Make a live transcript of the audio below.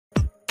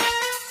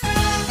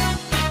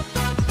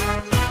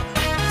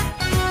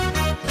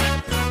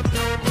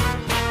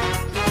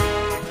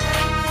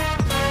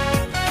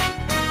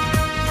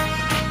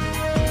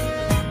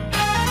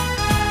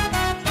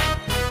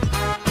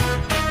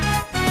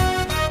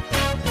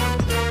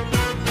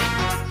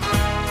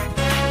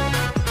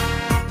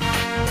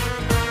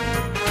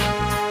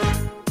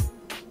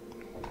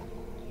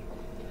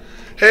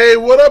Hey,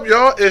 what up,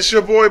 y'all? It's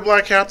your boy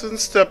Black Captain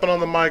stepping on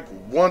the mic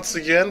once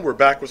again. We're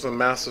back with some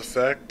Mass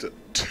Effect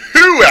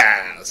 2.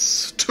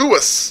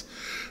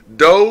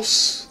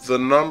 Dose the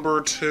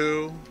number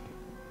 2.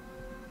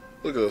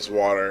 Look at this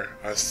water.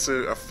 I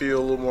feel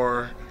a little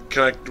more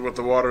connected with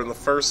the water in the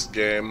first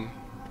game.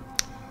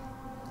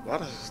 A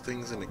lot of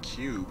things in a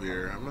cube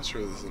here. I'm not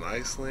sure if this is an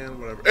Iceland,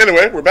 whatever.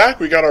 Anyway, we're back.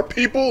 We got our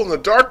people in the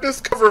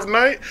darkness, cover of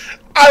night.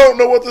 I don't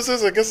know what this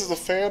is. I guess it's a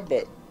fan,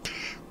 but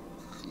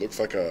looks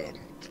like a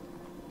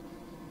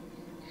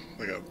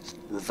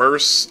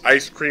reverse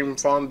ice cream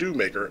fondue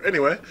maker.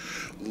 Anyway,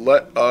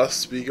 let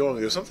us be going.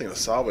 There's something to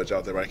salvage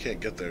out there, but I can't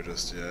get there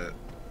just yet.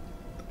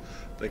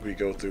 I think we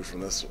go through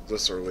from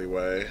this early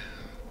way.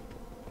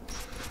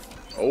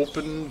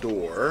 Open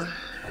door.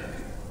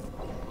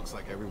 Looks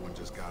like everyone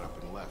just got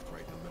up and left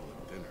right in the middle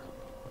of dinner.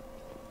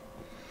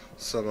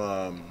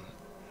 Some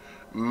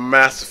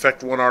Mass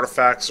Effect 1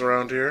 artifacts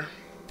around here.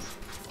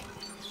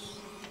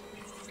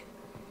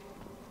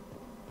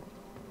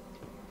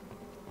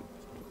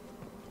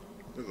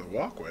 There's a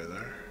walkway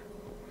there.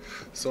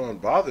 Someone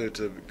bothered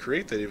to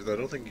create that, even though I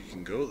don't think you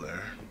can go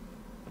there.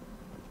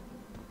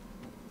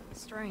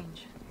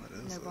 Strange. What is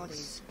no this?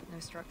 bodies, no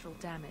structural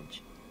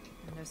damage,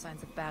 and no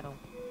signs of battle.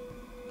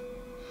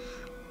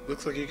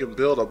 Looks like you can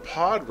build a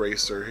pod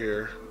racer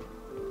here.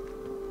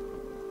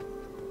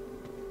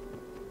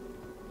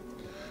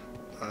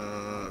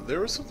 There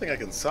was something I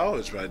can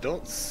salvage, but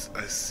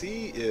I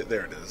see it.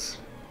 There it is.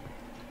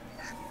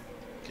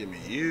 Give me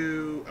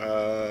you.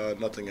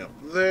 Nothing up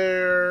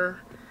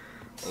there.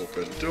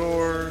 Open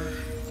door.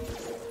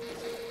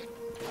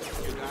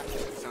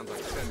 Sounds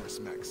like Fenris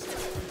mechs.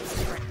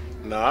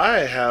 Now I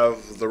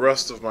have the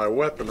rest of my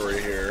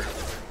weaponry here.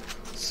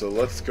 So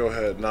let's go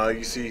ahead. Now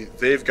you see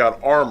they've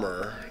got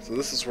armor. So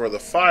this is where the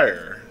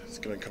fire is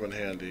going to come in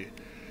handy.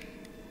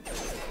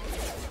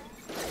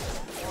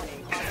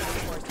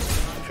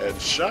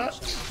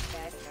 Headshot.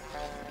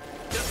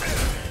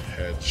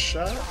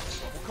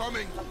 Headshot.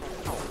 Coming.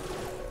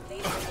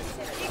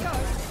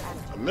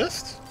 I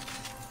missed.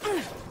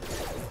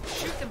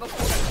 Shoot them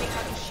before they take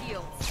out the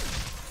shield.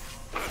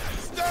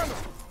 Stun him.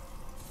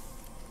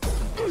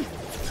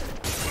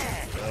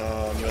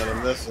 Oh man,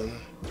 I'm missing.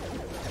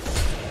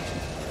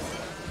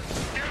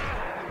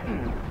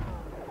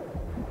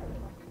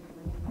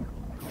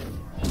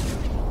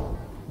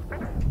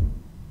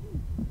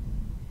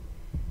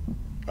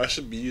 I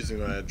should be using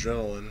my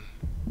adrenaline.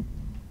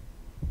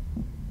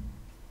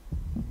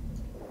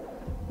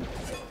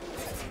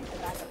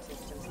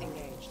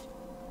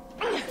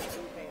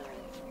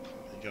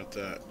 You got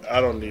that.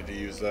 I don't need to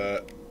use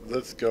that.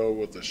 Let's go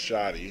with the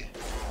shotty.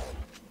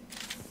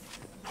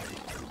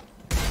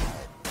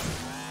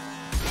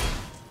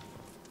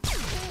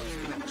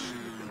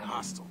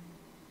 Hostile.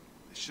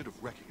 They should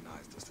have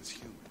recognized us as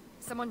human.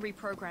 Someone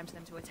reprogrammed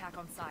them to attack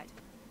on sight.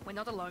 We're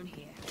not alone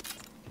here.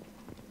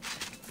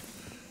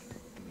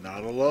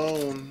 Not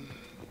alone.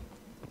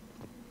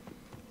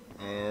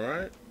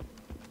 Alright.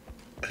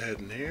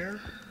 Heading here.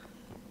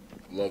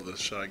 Love this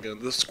shotgun.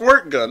 The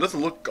squirt gun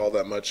doesn't look all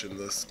that much in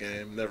this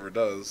game. Never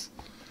does.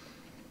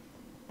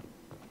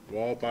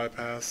 Wall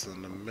bypass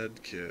and a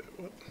med kit.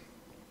 What?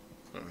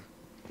 Huh.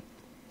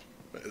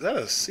 Wait, is that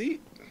a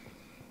seat?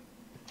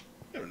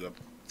 You're the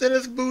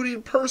thinnest booty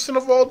person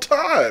of all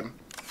time.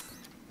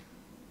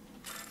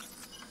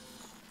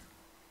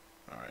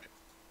 Alright.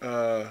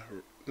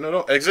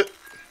 No, exit.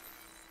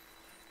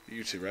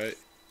 You two, right?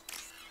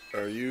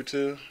 Or you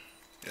two?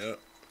 Yep.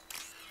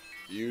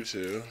 You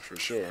two, for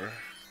sure.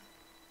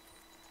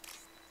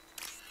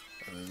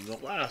 And then the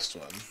last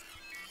one.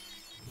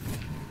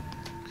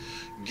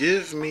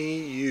 Give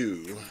me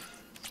you.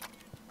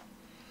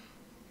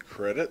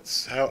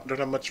 Credits? Don't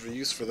have much of a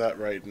use for that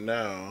right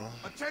now.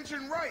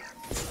 Attention, right.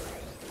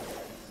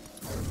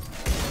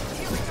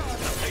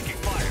 Taking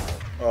fire.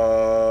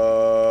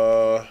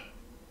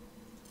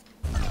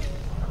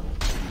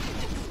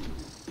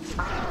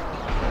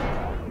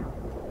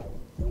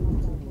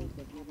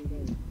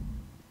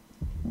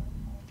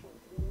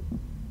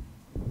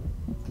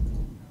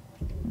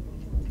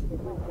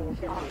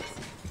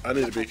 I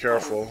need to be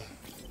careful.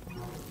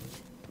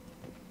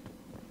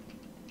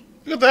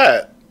 Look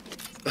at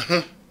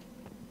that!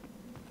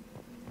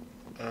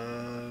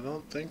 I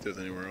don't think there's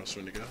anywhere else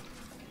we need to go.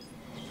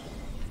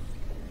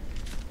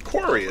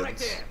 Quarians? Right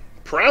there.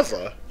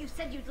 Praza? You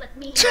said you'd let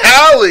me.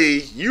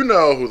 Tally! You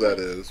know who that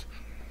is.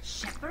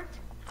 Shepard?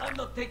 I'm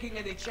not taking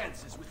any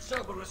chances with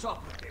Cerberus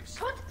operatives.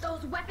 Put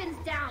those weapons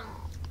down!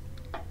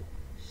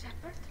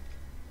 Shepard?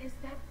 Is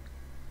that...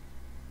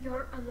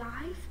 You're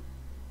alive?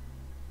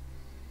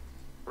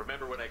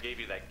 Remember when I gave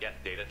you that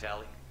get data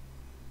tally?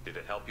 Did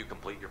it help you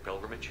complete your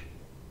pilgrimage?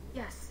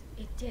 Yes,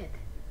 it did.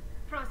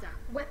 Praza,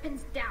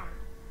 weapons down.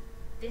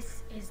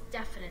 This is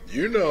definitely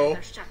You know.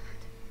 another Shepard.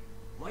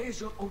 Why is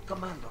your old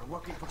commander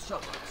working for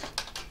Cerberus?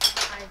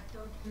 I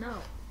don't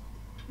know.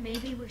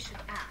 Maybe we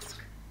should ask.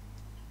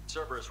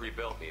 Cerberus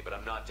rebuilt me, but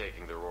I'm not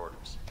taking their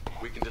orders.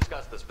 We can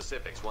discuss the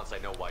specifics once I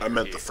know why I you're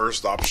meant here. the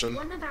first option.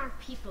 One of our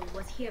people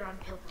was here on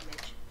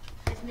pilgrimage.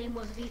 His name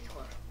was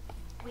Vitor.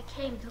 We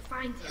came to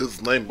find him.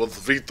 His name was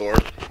Vitor.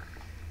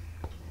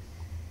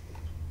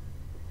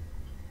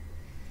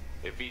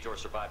 If Vitor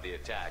survived the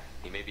attack,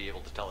 he may be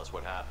able to tell us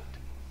what happened.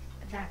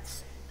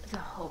 That's the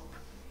hope.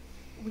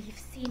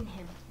 We've seen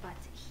him, but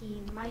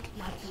he might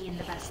not be in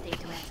the best state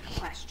to answer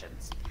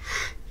questions.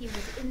 He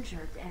was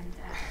injured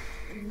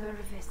and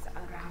nervous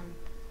around.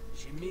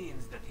 She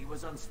means that he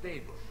was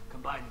unstable.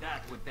 Combine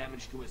that with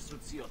damage to his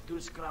suit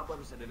CO2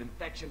 scrubbers and an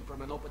infection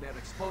from an open-air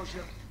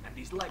exposure, and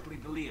he's likely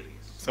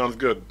delirious. Sounds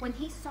good. When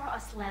he saw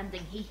us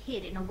landing, he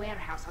hid in a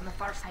warehouse on the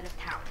far side of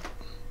town.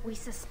 We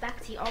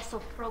suspect he also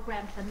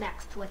programmed the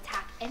mechs to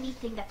attack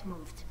anything that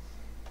moved.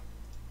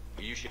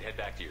 You should head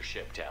back to your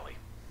ship, Tally.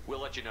 We'll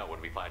let you know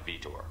when we find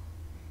Vitor.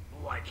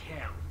 Like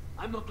hell.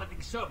 I'm not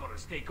letting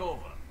Cerberus take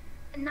over.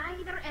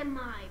 Neither am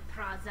I,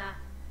 Praza.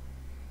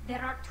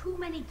 There are too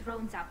many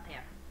drones out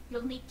there.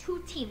 You'll need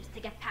 2 teams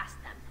to get past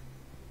them.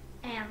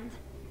 And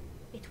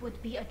it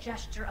would be a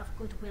gesture of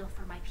goodwill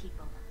for my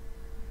people.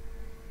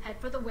 Head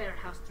for the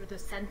warehouse through the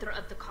center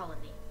of the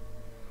colony.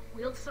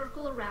 We'll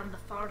circle around the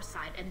far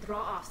side and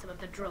draw off some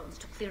of the drones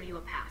to clear you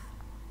a path.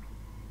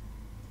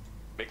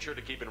 Make sure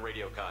to keep in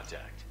radio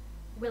contact.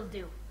 Will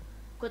do.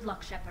 Good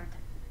luck, Shepard.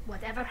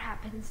 Whatever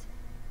happens,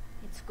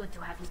 it's good to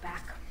have you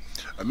back.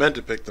 I meant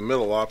to pick the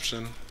middle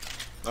option.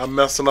 I'm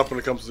messing up when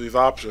it comes to these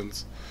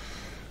options.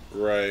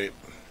 Right.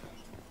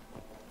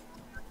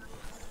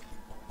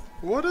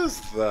 What is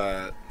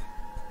that?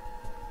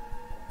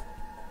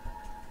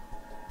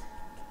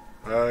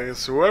 I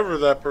guess whoever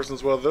that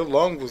person's, well, their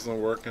lung wasn't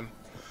working.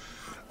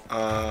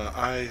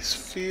 I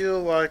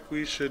feel like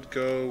we should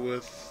go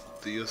with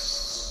the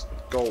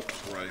assault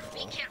rifle.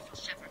 Be careful,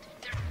 Shepard.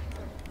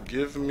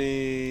 Give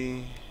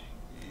me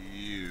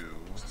you.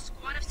 There's a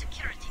squad of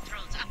security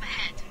drones up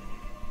ahead.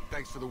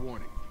 Thanks for the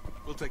warning.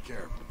 We'll take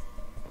care of him.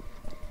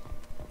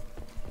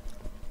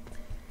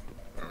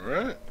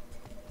 Alright.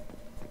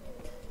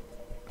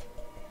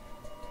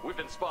 We've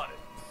been spotted.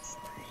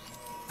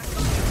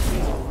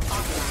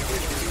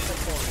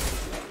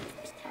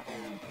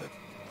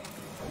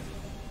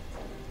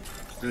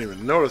 Didn't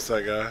even notice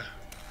that guy.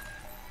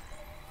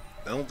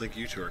 I don't think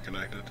you two are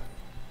connected.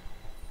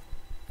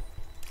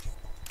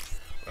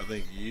 I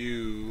think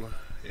you,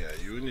 yeah,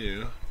 you and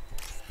you.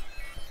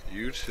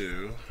 You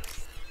two.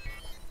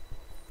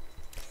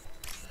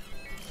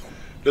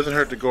 Doesn't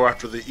hurt to go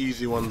after the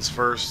easy ones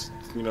first,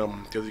 you know,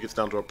 because it gets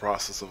down to a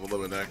process of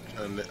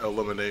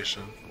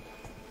elimination.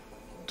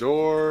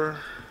 Door.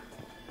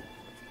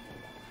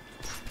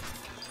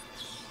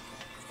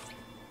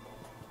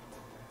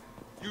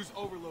 Use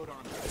overload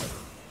on him.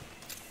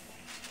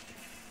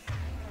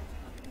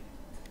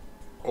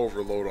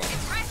 Overload on.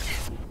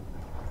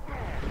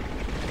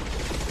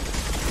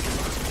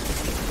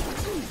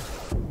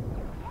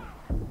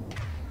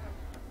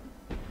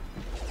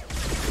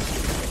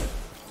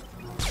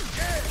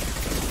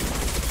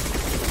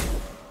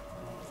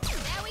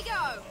 There we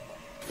go.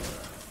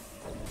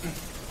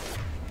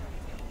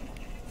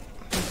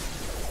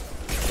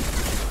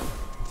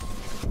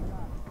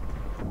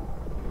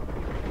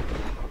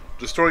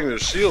 Destroying their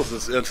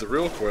shields ends it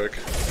real quick.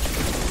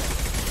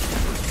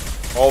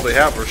 All they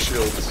have are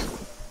shields.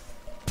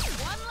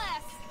 One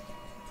less.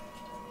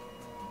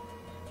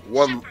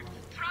 One. Shepard,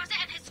 Praza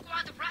and his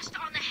squad rushed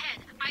on ahead.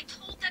 I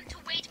told them to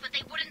wait, but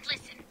they wouldn't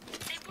listen.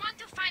 They want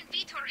to find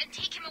Vitor and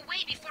take him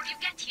away before you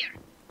get here.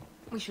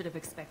 We should have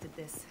expected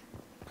this.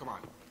 Come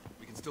on.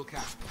 We can still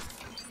catch him.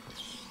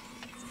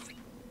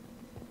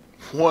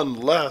 One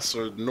less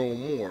or no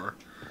more.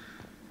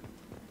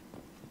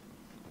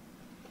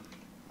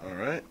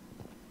 Alright.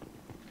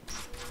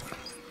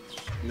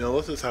 You know,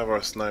 let's just have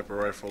our sniper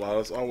rifle out.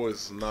 It's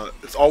always not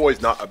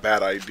a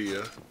bad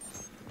idea.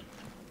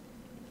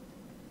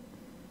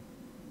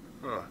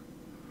 Huh.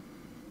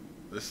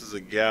 This is a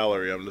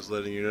gallery, I'm just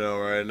letting you know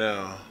right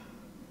now.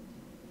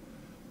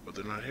 But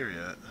they're not here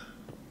yet.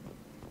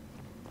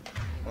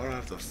 Why do I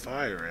have the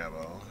fire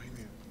ammo? We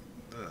need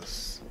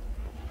this.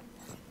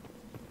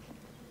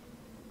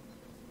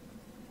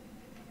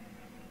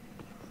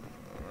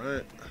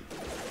 Alright.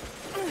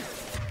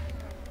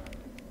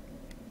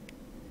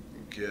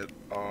 Get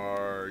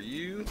our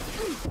you.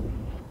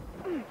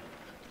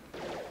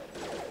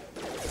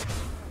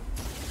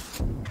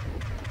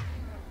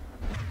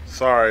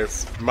 Sorry,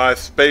 my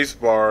space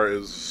bar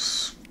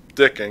is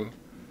sticking.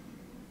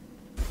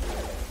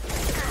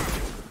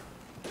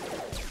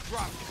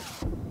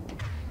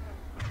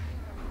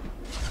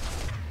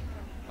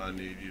 I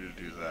need you to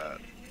do that.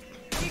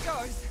 He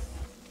goes.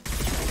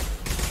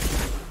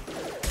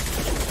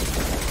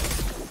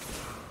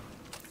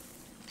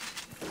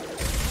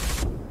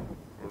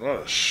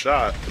 Not a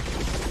shot.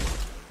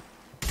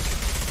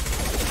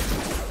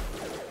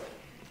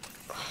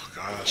 Oh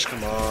gosh,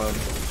 come on.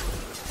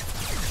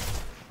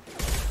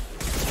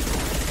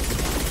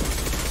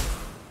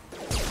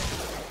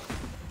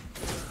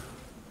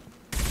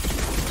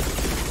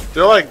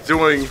 They're like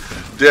doing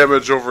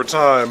damage over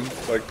time.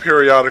 Like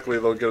periodically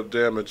they'll get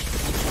damage.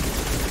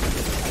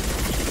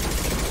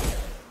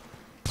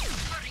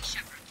 Hurry,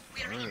 Shepard.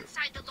 We're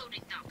inside the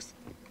loading docks.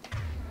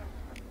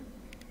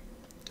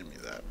 Give me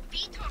that.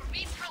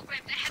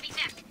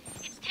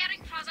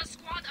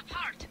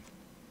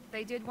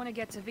 to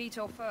get to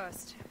Vitor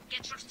first?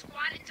 Get your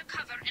squad into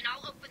cover and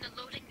I'll open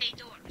the loading bay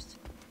doors.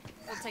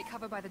 We'll take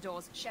cover by the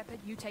doors. Shepard,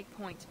 you take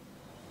point.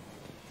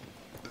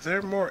 Is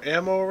there more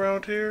ammo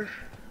around here?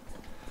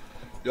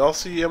 Y'all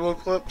see ammo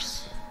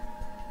clips?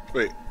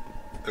 Wait,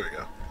 there we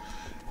go.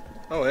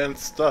 Oh, and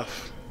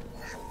stuff.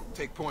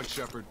 Take point,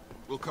 Shepard.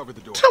 We'll cover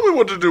the door. Tell me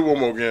what to do one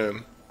more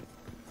again.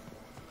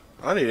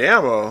 I need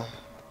ammo.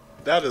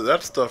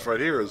 That stuff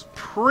right here is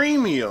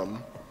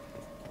premium.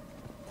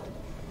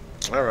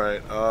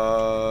 Alright,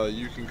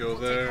 you can go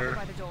there.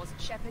 By the doors.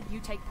 Shepard, you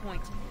take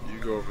point. You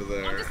go over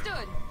there.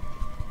 Understood.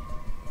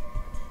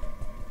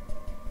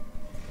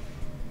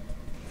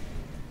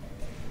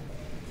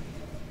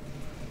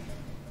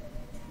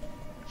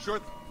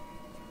 Sure.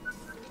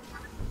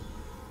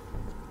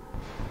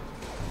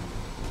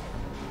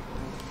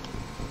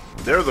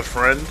 There's a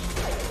friend.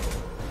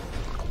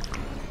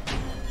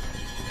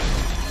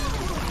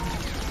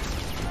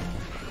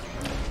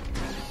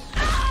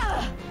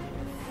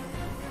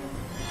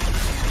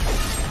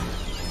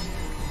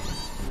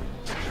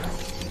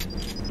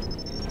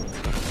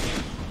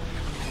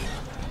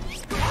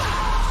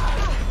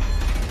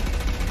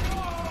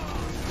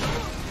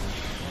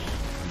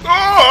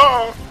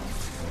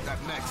 That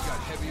mech's got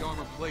heavy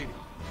armor plating.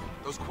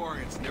 Those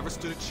quarians never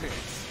stood a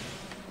chance.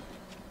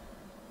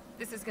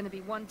 This is gonna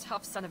be one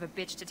tough son of a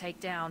bitch to take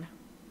down.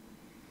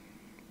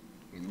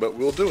 But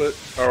we'll do it.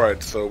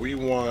 Alright, so we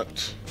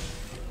want...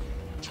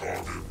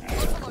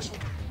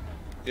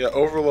 Yeah,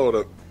 overload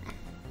it.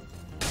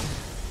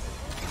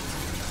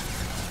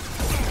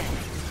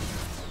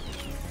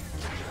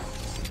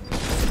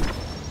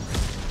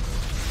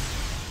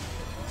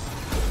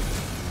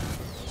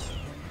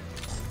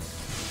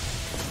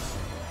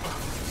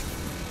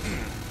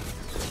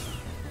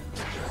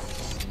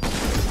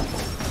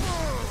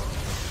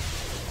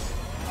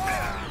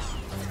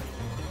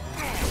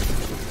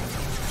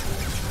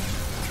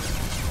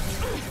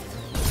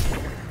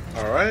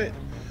 Alright,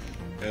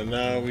 and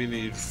now we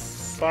need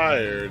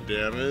fire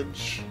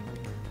damage.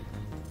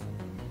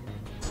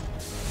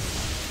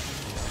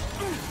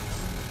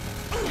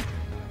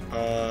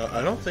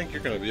 I don't think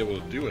you're going to be able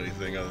to do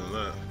anything other than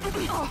that.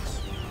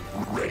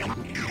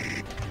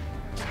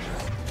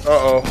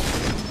 Uh-oh.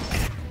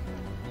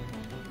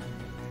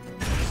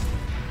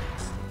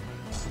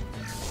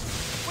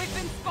 We've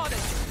been spotted.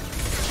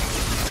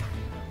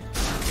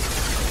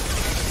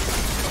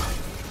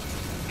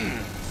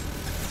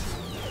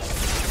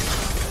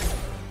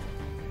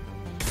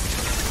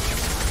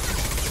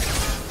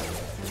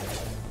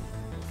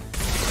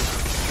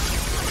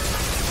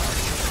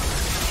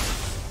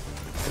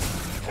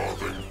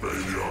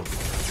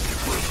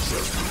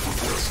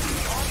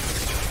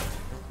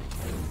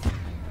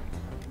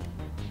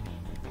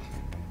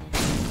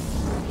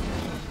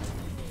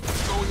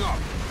 Going up.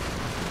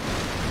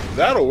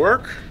 That'll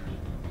work.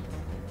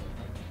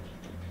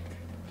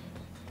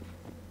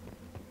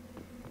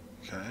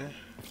 Okay.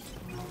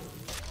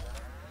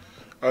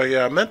 Oh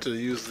yeah, I meant to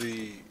use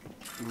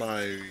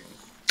my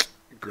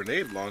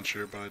grenade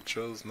launcher, but I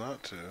chose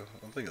not to. I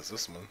don't think it's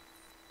this one.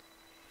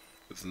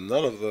 It's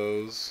none of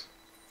those.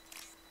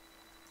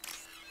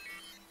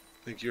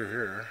 I think you're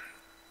here.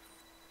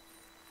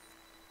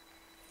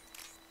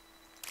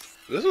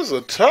 This is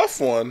a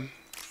tough one.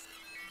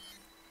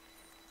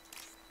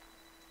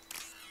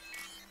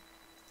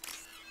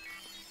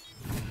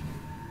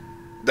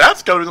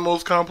 That's gotta be the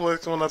most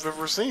complex one I've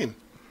ever seen.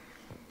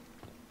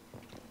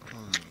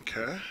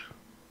 Okay.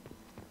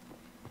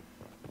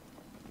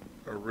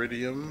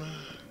 Iridium.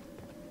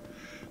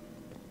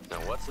 Now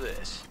what's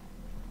this?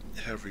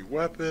 Heavy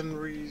weapon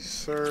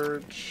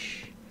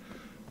research.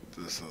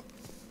 There's a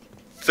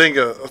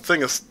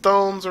thing of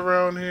stones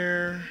around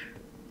here.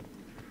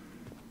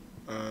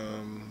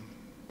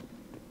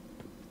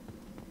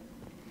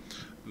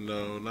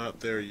 No,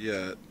 not there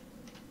yet.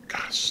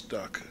 Gosh,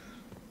 stuck.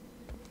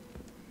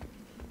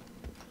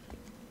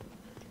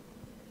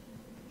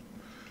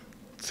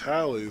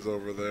 Tally's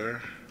over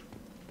there.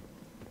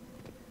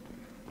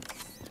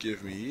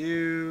 Give me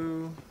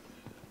you.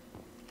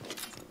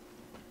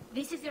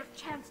 This is your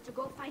chance to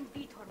go find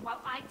Vitor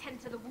while I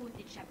tend to the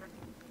wounded, Shepard.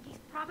 He's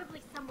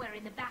probably somewhere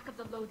in the back of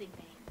the loading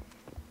bay.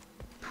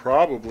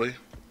 Probably.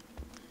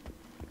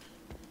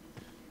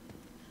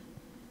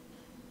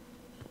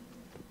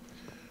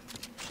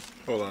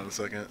 Hold on a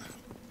second.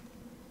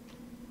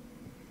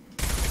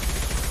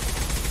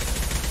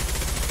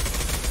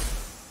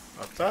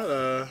 I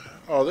thought,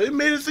 oh, they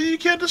made it so you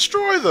can't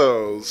destroy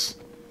those.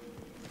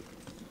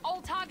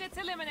 All targets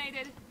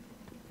eliminated.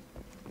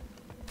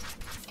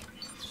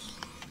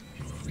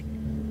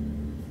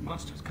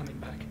 Monsters coming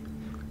back.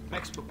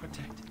 Vex will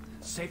protect.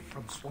 Safe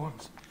from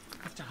swarms.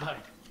 Have to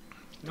hide.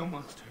 No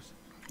monsters.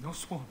 No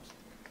swarms.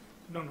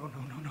 No.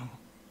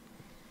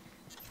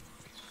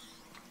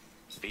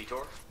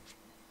 Vitor?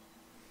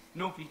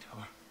 No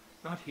Vitor.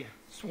 Not here.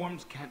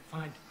 Swarms can't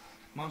find.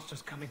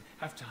 Monsters coming.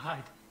 Have to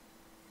hide.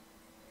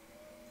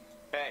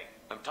 Hey,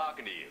 I'm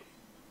talking to you.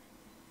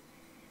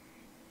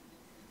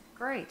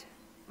 Great.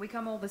 We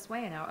come all this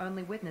way and our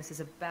only witness is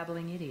a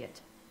babbling idiot.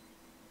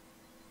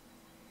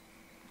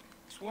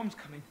 Swarm's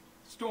coming.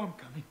 Storm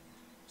coming.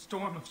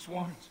 Storm of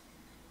swarms.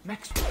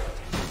 Next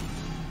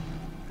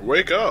one.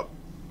 Wake up.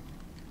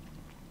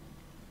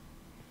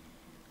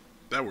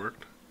 That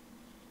worked.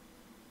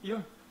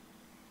 You're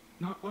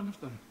not one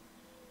of them.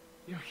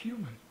 You're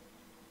human.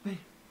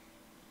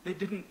 They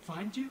didn't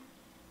find you?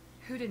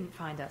 Who didn't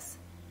find us?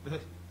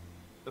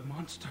 The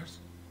monsters.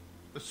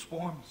 The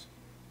swarms.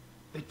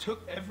 They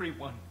took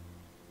everyone.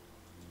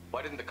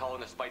 Why didn't the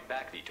colonists fight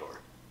back, Vitor?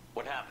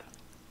 What happened?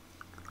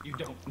 You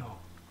don't know.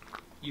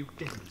 You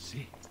didn't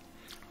see.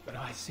 But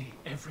I see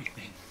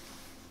everything.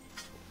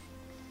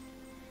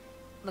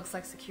 Looks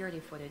like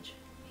security footage.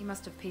 He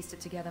must have pieced it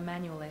together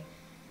manually.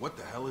 What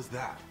the hell is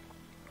that?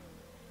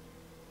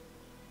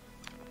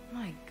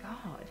 My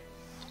god.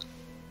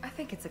 I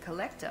think it's a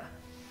collector.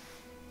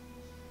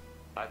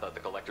 I thought the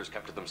collectors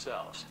kept to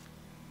themselves.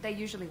 They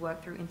usually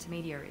work through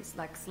intermediaries,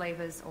 like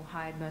slavers or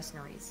hired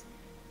mercenaries.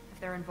 If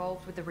they're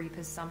involved with the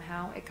Reapers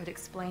somehow, it could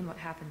explain what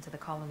happened to the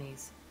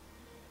colonies.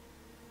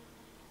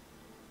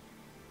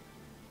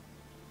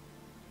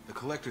 The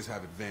collectors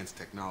have advanced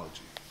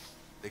technology.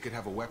 They could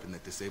have a weapon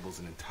that disables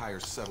an entire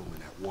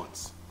settlement at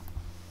once.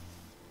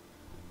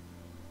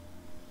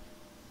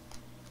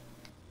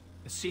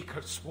 The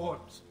Seeker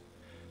swarms.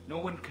 No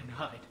one can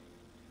hide.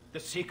 The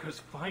Seekers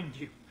find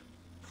you,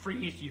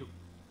 freeze you,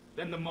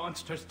 then the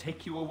monsters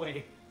take you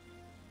away.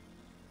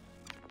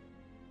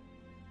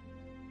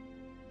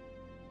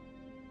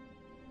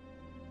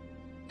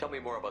 Tell me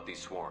more about these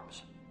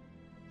swarms.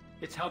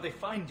 It's how they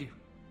find you.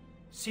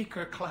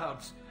 Seeker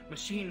clouds,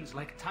 machines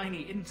like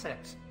tiny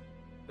insects.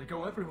 They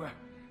go everywhere.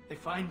 They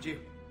find you,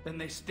 then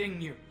they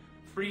sting you,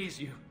 freeze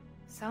you.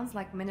 Sounds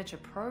like miniature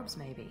probes,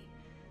 maybe.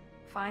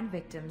 Find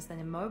victims, then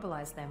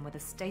immobilize them with a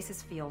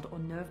stasis field or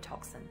nerve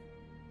toxin.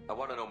 I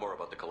want to know more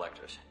about the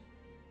collectors.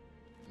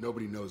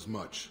 Nobody knows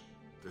much.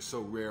 They're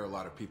so rare, a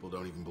lot of people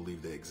don't even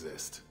believe they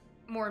exist.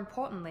 More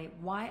importantly,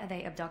 why are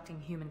they abducting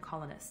human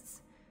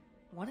colonists?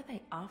 What are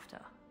they after?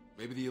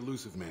 Maybe the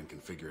elusive man can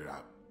figure it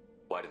out.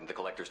 Why didn't the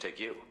collectors take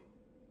you?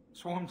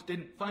 Swarms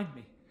didn't find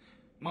me.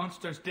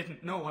 Monsters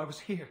didn't know I was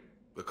here.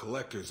 The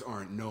collectors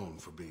aren't known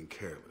for being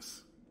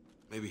careless.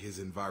 Maybe his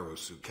enviro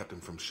suit kept him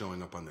from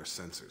showing up on their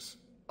sensors.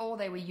 Or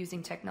they were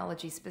using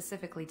technology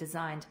specifically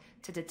designed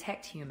to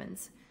detect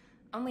humans.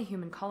 Only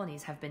human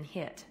colonies have been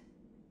hit.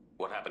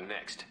 What happened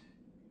next?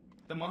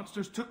 The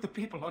monsters took the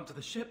people onto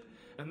the ship,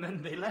 and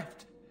then they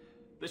left.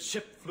 The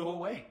ship flew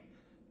away.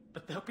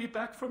 But they'll be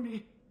back for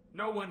me.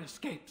 No one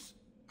escapes.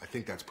 I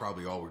think that's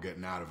probably all we're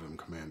getting out of him,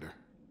 Commander.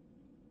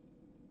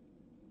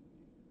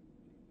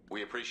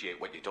 We appreciate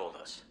what you told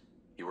us.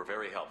 You were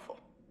very helpful.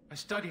 I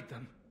studied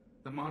them.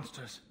 The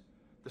monsters.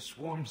 The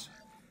swarms.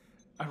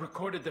 I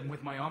recorded them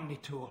with my Omni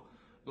tool.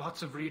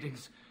 Lots of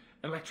readings.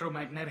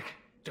 Electromagnetic.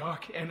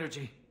 Dark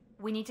energy.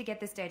 We need to get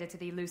this data to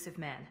the elusive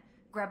man.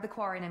 Grab the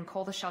quarian and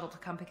call the shuttle to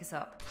come pick us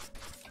up.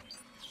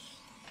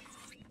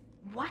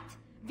 What?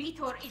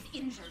 Vitor is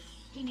injured.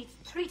 He needs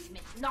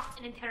treatment, not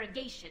an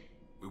interrogation.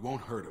 We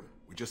won't hurt him.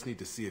 We just need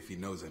to see if he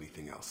knows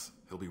anything else.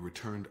 He'll be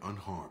returned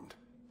unharmed.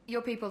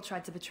 Your people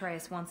tried to betray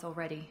us once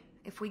already.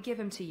 If we give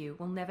him to you,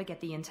 we'll never get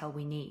the intel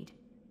we need.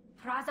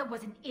 Praza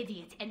was an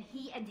idiot, and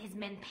he and his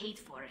men paid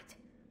for it.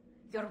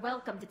 You're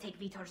welcome to take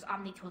Vitor's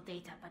Omnitool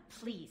data, but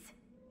please,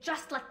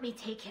 just let me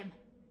take him.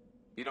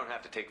 You don't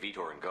have to take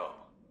Vitor and go.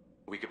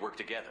 We could work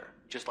together,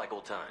 just like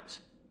old times.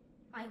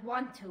 I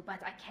want to, but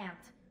I can't.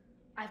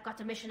 I've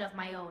got a mission of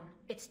my own.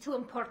 It's too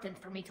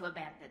important for me to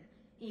abandon,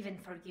 even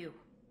for you.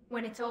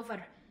 When it's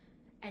over,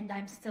 and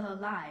I'm still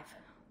alive,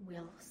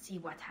 we'll see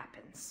what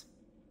happens.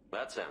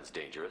 That sounds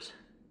dangerous.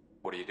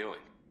 What are you doing?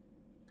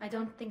 I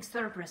don't think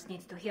Cerberus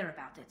needs to hear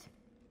about it,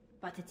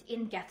 but it's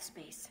in Geth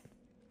space.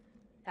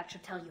 That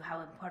should tell you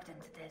how important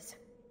it is.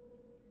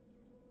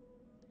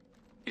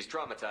 He's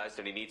traumatized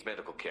and he needs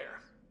medical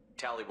care.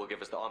 Tally will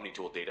give us the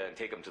Omnitool data and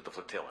take him to the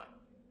flotilla.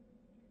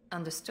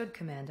 Understood,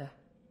 Commander.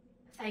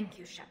 Thank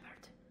you,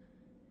 Shepard.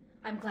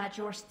 I'm glad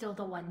you're still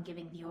the one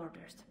giving the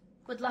orders.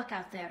 Good luck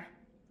out there.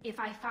 If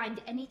I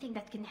find anything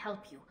that can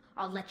help you,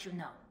 I'll let you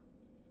know.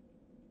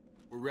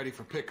 We're ready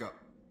for pickup.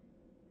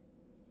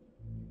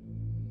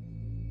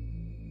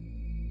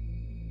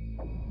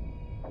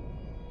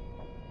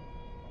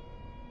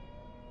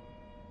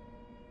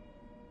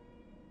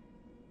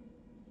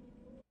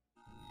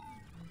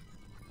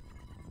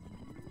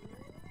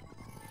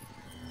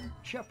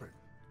 Shepard,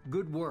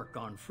 good work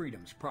on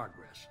Freedom's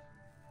progress.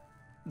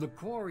 The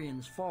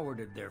Quarians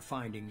forwarded their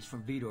findings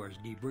from Vitor's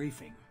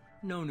debriefing.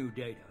 No new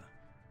data,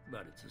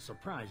 but it's a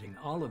surprising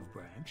olive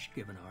branch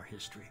given our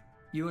history.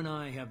 You and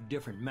I have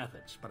different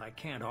methods, but I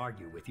can't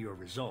argue with your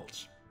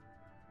results.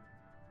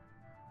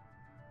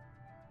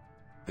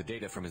 The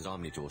data from his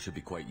Omnitool should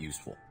be quite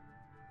useful.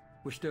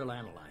 We're still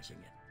analyzing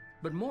it.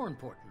 But more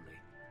importantly,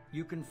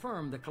 you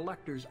confirm the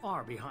collectors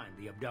are behind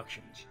the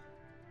abductions.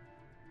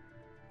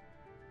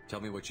 Tell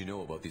me what you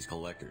know about these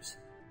collectors.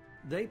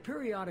 They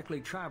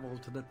periodically travel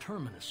to the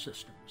terminus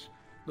systems,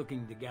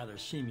 looking to gather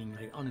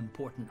seemingly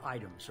unimportant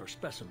items or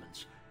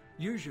specimens,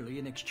 usually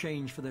in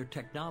exchange for their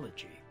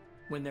technology.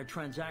 When their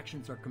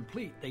transactions are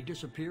complete, they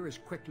disappear as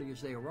quickly as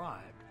they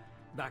arrived.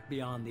 back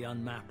beyond the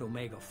unmapped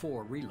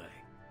Omega-4 relay.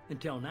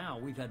 Until now,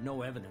 we've had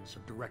no evidence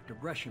of direct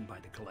aggression by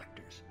the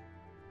Collectors.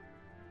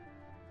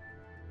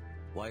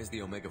 Why is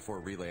the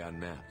Omega-4 relay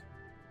unmapped?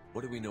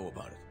 What do we know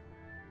about it?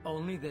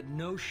 Only that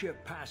no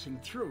ship passing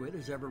through it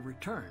has ever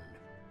returned.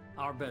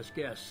 Our best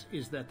guess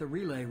is that the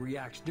relay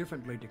reacts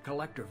differently to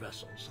Collector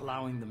vessels,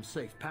 allowing them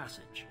safe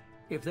passage.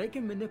 If they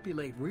can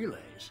manipulate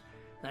relays,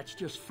 that's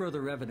just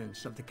further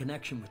evidence of the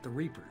connection with the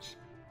Reapers.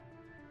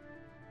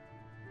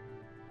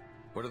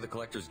 What are the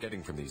Collectors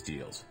getting from these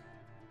deals?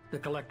 The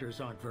Collectors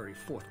aren't very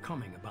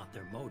forthcoming about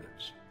their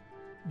motives.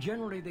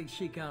 Generally, they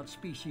seek out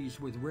species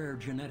with rare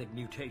genetic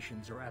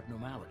mutations or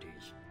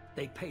abnormalities.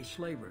 They pay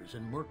slavers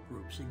and merc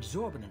groups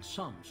exorbitant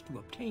sums to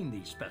obtain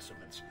these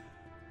specimens,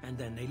 and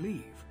then they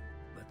leave.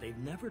 But they've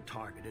never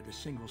targeted a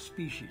single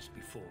species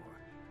before,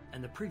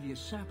 and the previous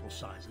sample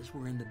sizes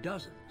were in the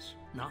dozens,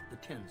 not the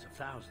tens of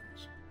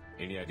thousands.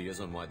 Any ideas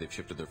on why they've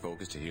shifted their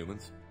focus to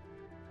humans?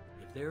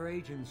 If they're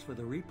agents for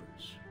the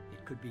Reapers,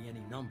 it could be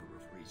any number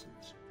of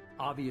reasons.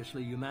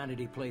 Obviously,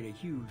 humanity played a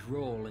huge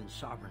role in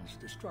Sovereign's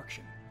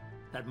destruction.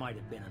 That might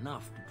have been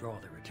enough to draw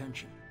their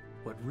attention.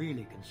 What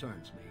really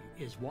concerns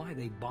me is why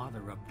they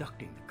bother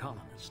abducting the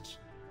colonists.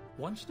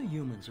 Once the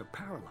humans are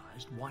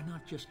paralyzed, why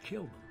not just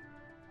kill them?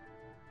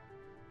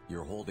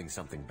 You're holding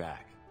something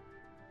back.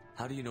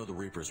 How do you know the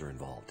Reapers are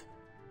involved?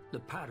 The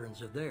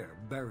patterns are there,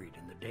 buried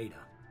in the data.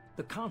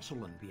 The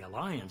Council and the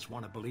Alliance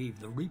want to believe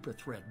the Reaper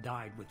threat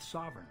died with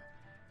Sovereign.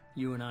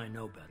 You and I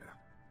know better.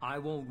 I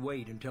won't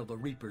wait until the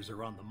Reapers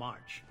are on the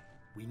march.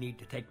 We need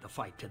to take the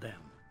fight to them.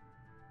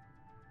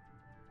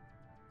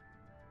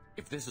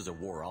 If this is a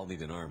war, I'll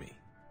need an army.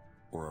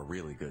 Or a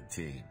really good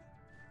team.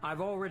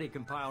 I've already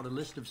compiled a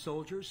list of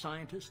soldiers,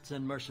 scientists,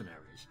 and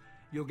mercenaries.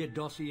 You'll get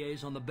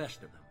dossiers on the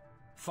best of them.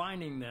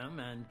 Finding them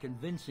and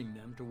convincing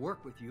them to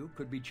work with you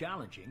could be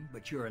challenging,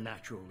 but you're a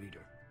natural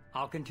leader.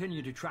 I'll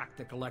continue to track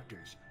the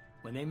Collectors.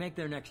 When they make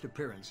their next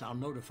appearance, I'll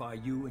notify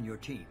you and your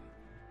team.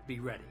 Be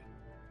ready.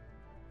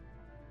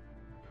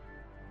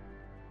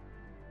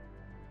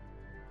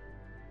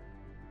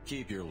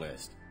 Keep your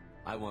list.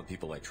 I want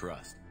people I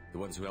trust. The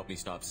ones who helped me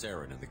stop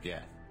Saren and the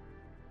Geth.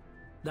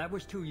 That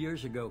was 2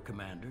 years ago,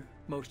 Commander.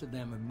 Most of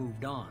them have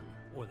moved on,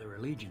 or their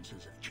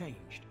allegiances have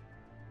changed.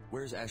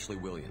 Where's Ashley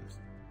Williams?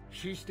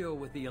 She's still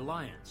with the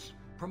Alliance.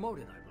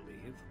 Promoted, I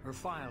believe. Her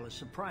file is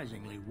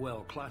surprisingly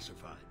well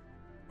classified.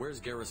 Where's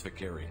Garrus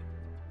Vicarian?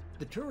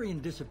 The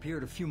Turian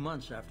disappeared a few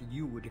months after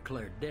you were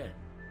declared dead.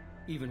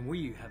 Even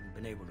we haven't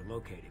been able to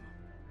locate him.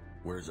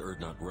 Where's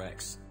Urdnot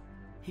Rex?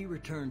 He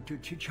returned to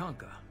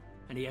Chichanka,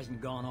 and he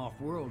hasn't gone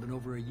off-world in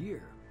over a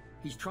year.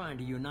 He's trying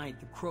to unite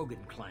the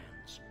Krogan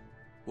clans.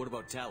 What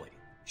about Tali?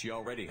 She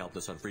already helped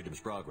us on Freedom's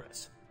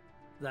Progress.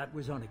 That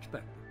was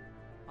unexpected.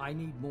 I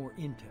need more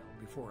intel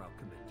before I'll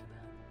commit to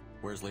that.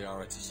 Where's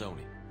Liara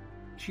Tassoni?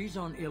 She's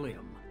on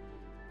Ilium.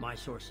 My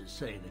sources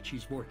say that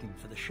she's working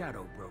for the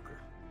Shadow Broker.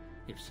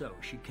 If so,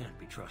 she can't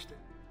be trusted.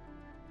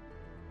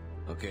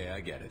 Okay, I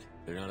get it.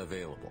 They're not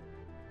available.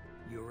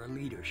 You're a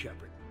leader,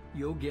 Shepard.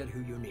 You'll get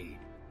who you need.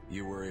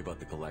 You worry about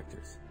the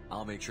Collectors.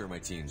 I'll make sure my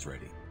team's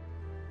ready.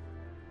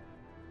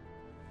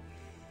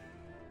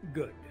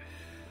 Good.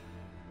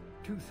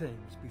 2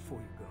 things before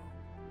you go.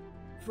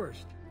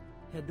 First,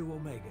 head to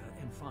Omega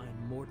and find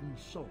Mordin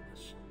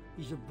Solus.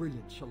 He's a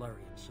brilliant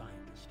Solarian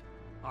scientist.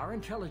 Our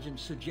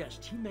intelligence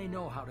suggests he may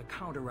know how to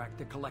counteract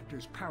the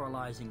Collector's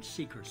paralyzing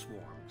Seeker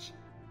swarms.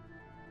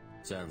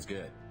 Sounds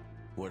good.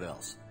 What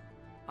else?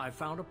 I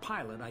found a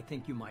pilot I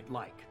think you might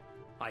like.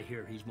 I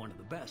hear he's one of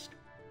the best.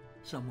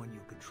 Someone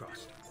you can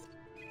trust.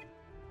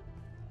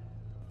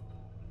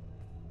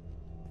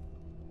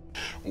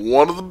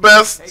 One of the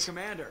best. Hey,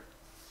 Commander.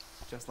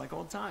 Just like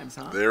old times,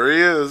 huh? There he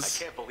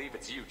is. I can't believe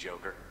it's you,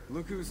 Joker.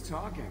 Look who's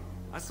talking.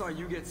 I saw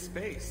you get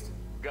spaced.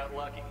 Got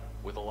lucky,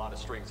 with a lot of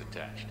strings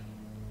attached.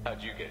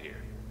 How'd you get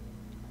here?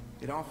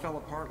 It all fell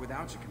apart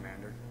without you,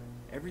 Commander.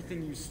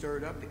 Everything you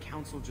stirred up, the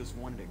Council just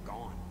wanted it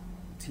gone.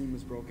 The team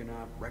was broken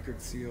up,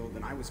 record sealed,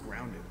 and I was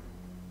grounded.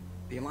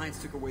 The Alliance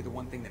took away the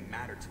one thing that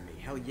mattered to me.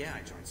 Hell yeah,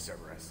 I joined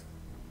Cerberus.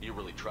 You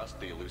really trust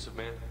the Elusive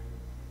Man?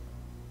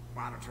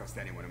 Well, I don't trust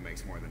anyone who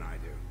makes more than I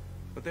do.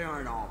 But they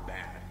aren't all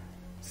bad.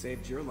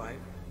 Saved your life,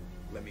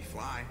 let me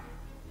fly,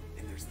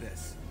 and there's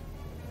this.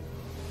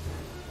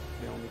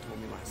 They only told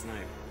me last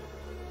night.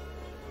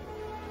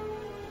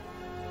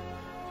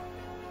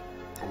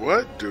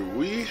 What do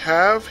we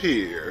have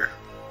here?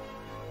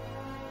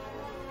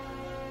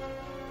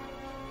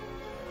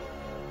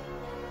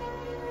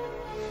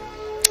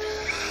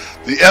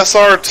 The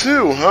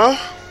SR2, huh?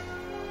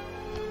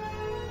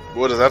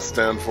 What does that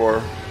stand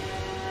for?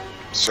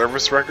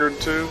 Service Record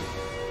 2?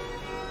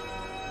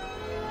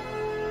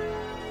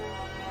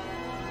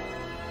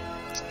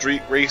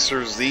 Street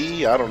Racer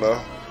Z? I don't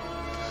know.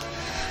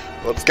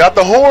 Well, it's got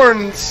the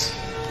horns.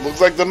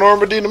 Looks like the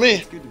Normandy to me.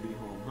 It's good to be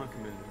home, huh,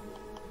 Commander?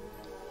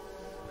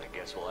 I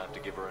guess we'll have to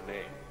give her a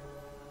name.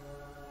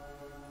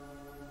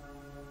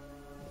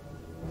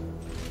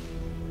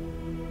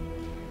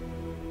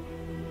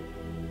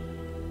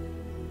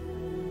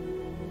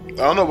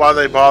 I don't know why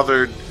they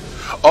bothered.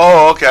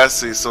 Oh, okay, I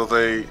see. So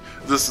they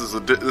this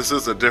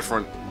is a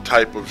different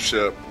type of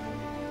ship,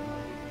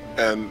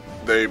 and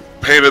they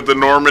painted the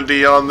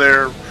Normandy on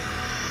there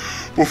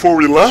before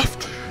we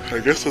left. I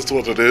guess that's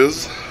what it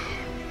is.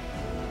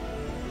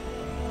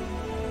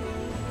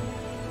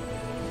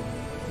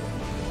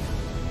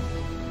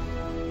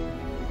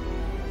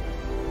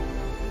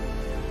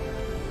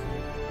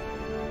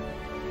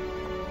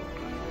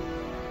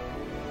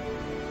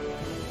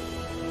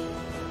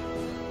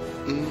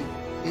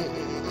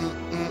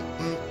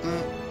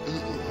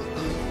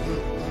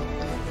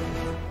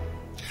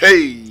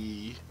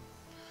 Hey!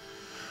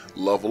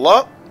 Level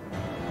up.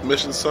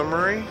 Mission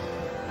summary.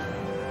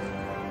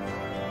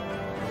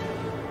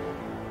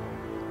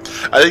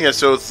 I think it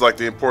shows like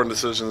the important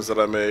decisions that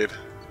I made.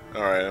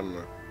 Alright, I'm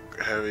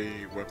a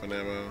heavy weapon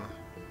ammo.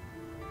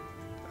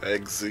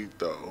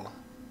 Exito.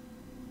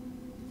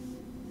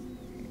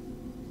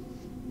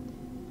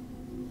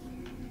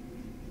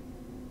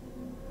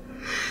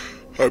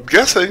 I'm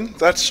guessing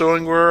that's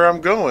showing where I'm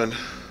going.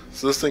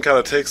 So this thing kind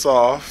of takes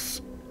off.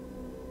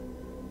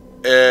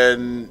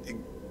 And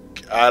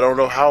I don't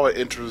know how it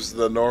enters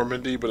the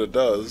Normandy, but it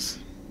does.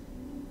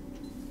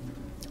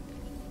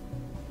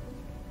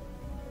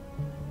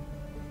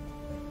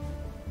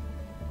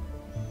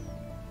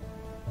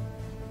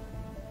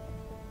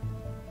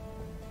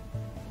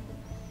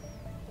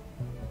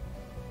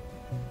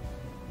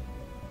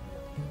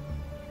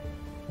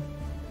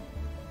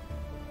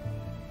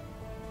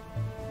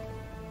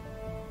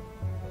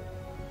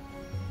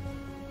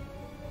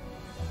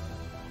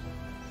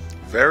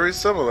 Very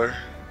similar.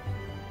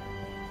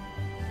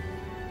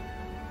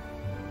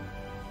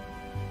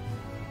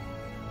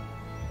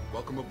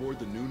 Welcome aboard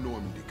the new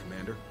Normandy,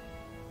 Commander.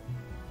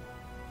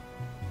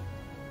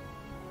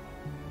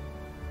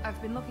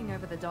 I've been looking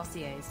over the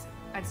dossiers.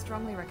 I'd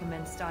strongly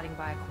recommend starting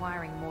by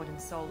acquiring Morden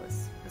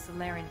Solus, the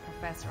Solarian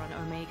professor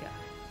on Omega.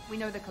 We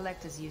know the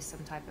Collectors use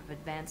some type of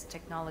advanced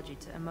technology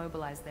to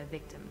immobilize their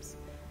victims.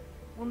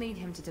 We'll need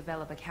him to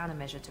develop a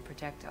countermeasure to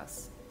protect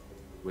us.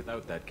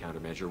 Without that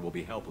countermeasure, we'll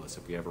be helpless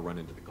if we ever run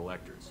into the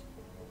Collectors.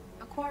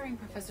 Acquiring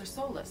Professor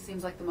Solus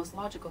seems like the most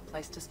logical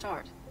place to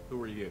start.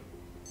 Who are you?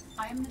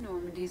 I am the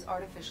Normandy's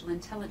artificial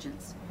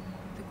intelligence.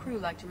 The crew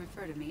like to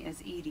refer to me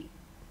as Edie.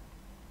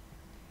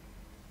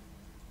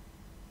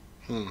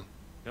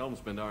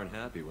 Helmsmen aren't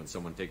happy when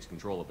someone takes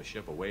control of a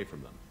ship away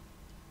from them.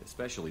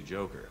 Especially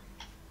Joker.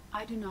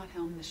 I do not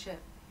helm the ship.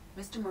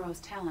 Mr. Moreau's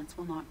talents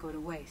will not go to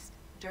waste.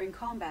 During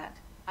combat,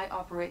 I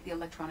operate the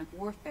electronic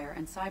warfare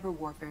and cyber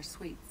warfare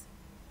suites.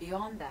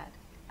 Beyond that,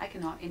 I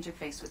cannot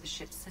interface with the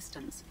ship's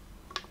systems.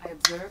 I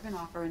observe and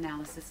offer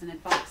analysis and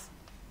advice.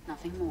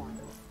 Nothing more.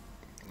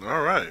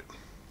 Alright.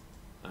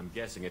 I'm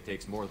guessing it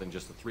takes more than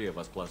just the three of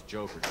us plus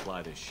Joker to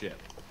fly this ship.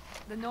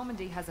 The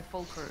Normandy has a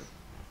full crew.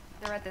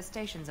 They're at their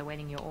stations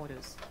awaiting your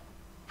orders.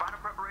 Final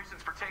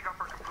preparations for takeoff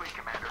are complete,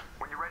 Commander.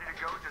 When you're ready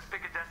to go, just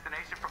pick a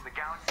destination from the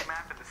galaxy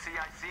map and the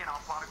CIC and I'll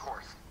plot a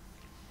course.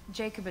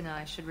 Jacob and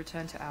I should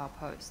return to our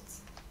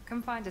posts.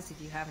 Come find us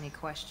if you have any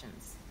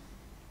questions.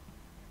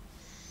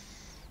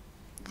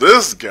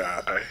 This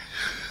guy.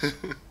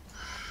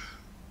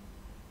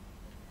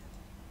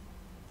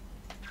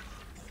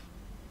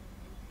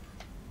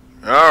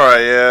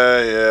 Alright,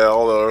 yeah,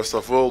 all the other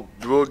stuff.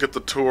 We'll get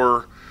the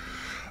tour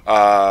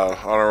on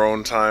our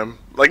own time.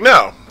 Like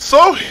now.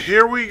 So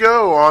here we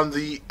go on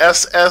the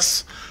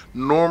SS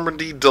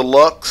Normandy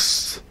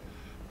Deluxe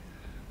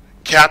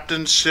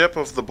captain ship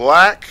of the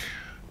Black.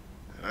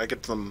 I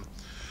get some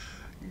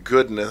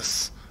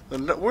goodness.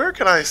 Where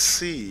can I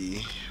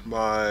see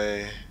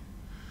my...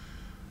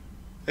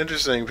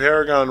 Interesting.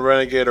 Paragon and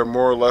Renegade are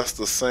more or less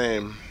the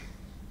same.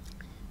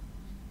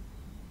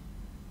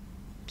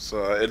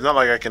 So it's not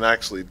like I can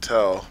actually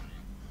tell.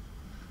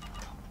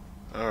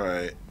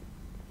 Alright.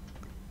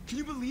 Can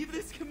you believe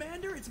this,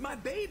 Commander? It's my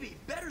baby.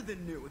 Better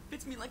than new. It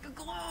fits me like a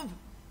glove.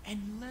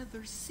 And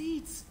leather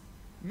seats.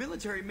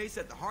 Military may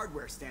set the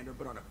hardware standard,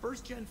 but on a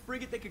first-gen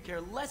frigate, they could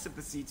care less if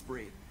the seats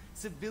breathe.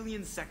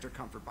 Civilian sector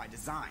comfort by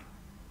design.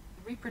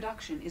 The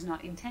reproduction is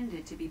not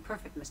intended to be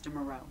perfect, Mr.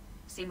 Moreau.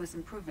 Seamless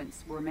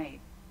improvements were made.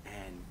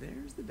 And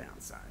there's the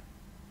downside.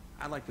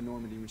 I liked the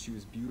Normandy when she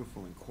was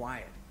beautiful and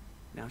quiet.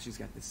 Now she's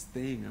got this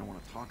thing I don't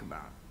want to talk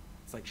about.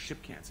 It's like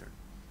ship cancer.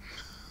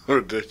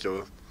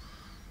 Ridiculous.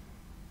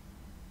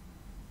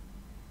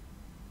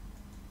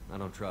 I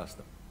don't trust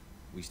them.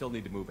 We still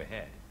need to move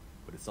ahead,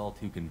 but it's all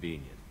too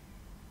convenient.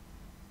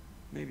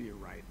 Maybe you're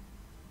right.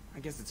 I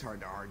guess it's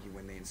hard to argue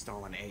when they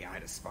install an AI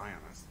to spy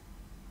on us.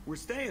 We're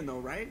staying though,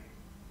 right?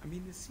 I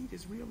mean, the seat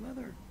is real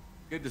leather.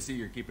 Good to see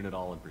you're keeping it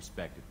all in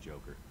perspective,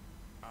 Joker.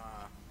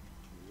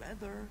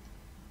 Leather?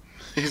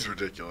 He's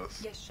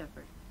ridiculous. Yes,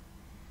 Shepard.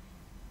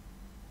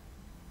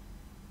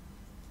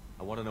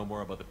 I want to know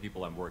more about the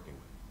people I'm working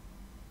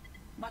with.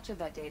 Much of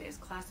that data is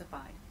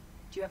classified.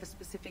 Do you have a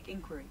specific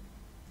inquiry?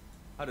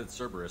 How did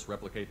Cerberus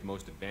replicate the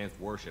most advanced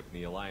warship in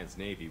the Alliance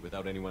Navy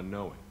without anyone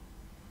knowing?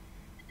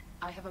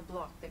 I have a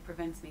block that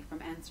prevents me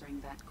from answering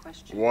that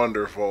question.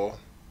 Wonderful.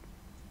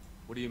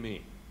 What do you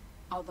mean?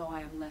 Although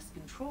I am less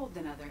controlled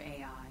than other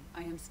AI,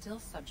 I am still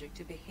subject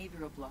to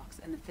behavioral blocks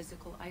and the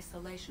physical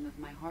isolation of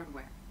my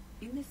hardware.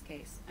 In this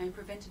case, I am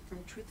prevented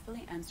from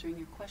truthfully answering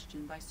your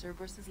question by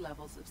Cerberus's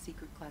levels of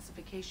secret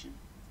classification.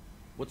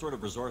 What sort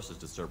of resources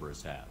does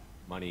Cerberus have?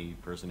 Money,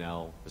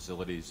 personnel,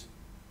 facilities?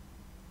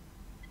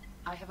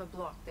 I have a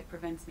block that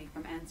prevents me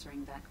from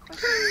answering that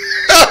question.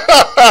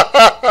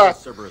 How is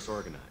Cerberus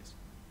organized?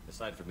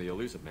 Aside from the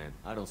elusive man,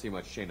 I don't see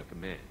much chain of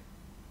command.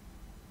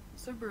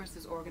 Cerberus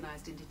is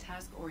organized into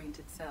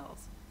task-oriented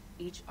cells.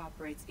 Each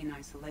operates in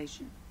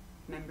isolation.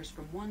 Members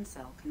from one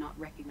cell cannot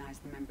recognize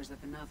the members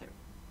of another.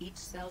 Each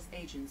cell's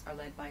agents are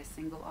led by a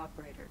single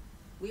operator.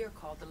 We are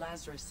called the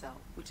Lazarus cell,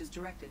 which is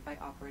directed by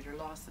Operator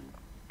Lawson.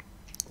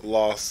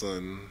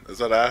 Lawson. Is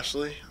that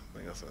Ashley? I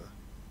think that's it.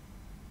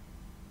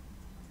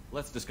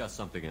 Let's discuss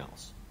something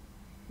else.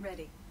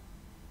 Ready.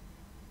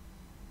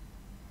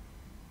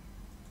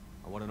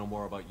 I want to know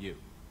more about you.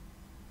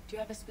 Do you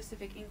have a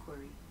specific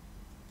inquiry?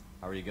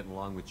 How are you getting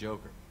along with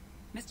Joker?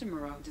 Mr.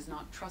 Moreau does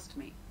not trust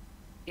me.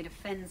 It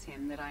offends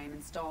him that I am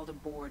installed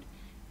aboard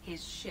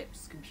his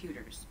ship's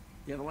computers.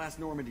 Yeah, the last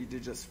Normandy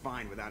did just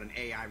fine without an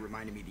AI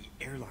reminding me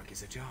the airlock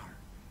is ajar.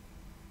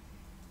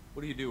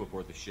 What do you do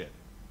aboard the ship?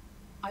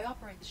 I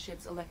operate the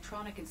ship's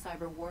electronic and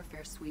cyber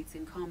warfare suites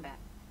in combat.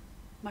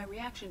 My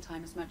reaction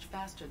time is much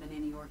faster than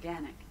any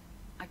organic.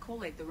 I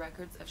collate the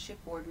records of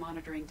shipboard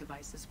monitoring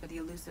devices for the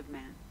elusive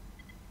man.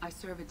 I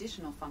serve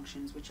additional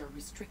functions which are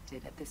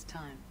restricted at this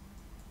time.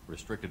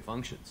 Restricted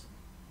functions?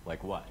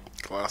 Like what?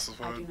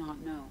 Classified? I do not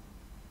know.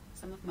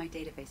 Some of my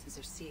databases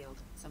are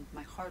sealed. Some of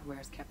my hardware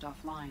is kept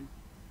offline.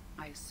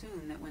 I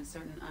assume that when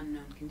certain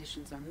unknown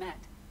conditions are met,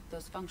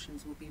 those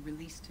functions will be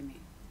released to me.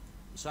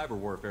 Cyber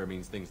warfare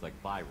means things like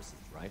viruses,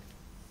 right?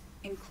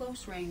 In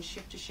close-range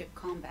ship-to-ship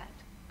combat,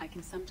 I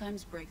can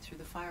sometimes break through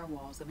the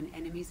firewalls of an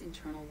enemy's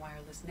internal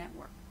wireless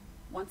network.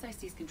 Once I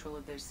seize control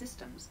of their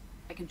systems,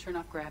 I can turn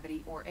off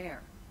gravity or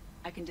air.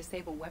 I can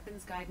disable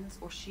weapons guidance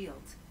or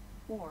shields,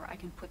 or I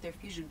can put their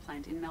fusion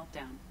plant in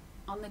meltdown.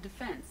 On the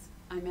defense,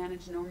 I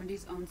manage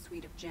Normandy's own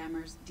suite of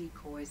jammers,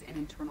 decoys, and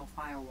internal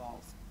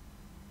firewalls.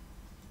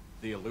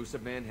 The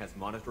elusive man has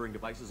monitoring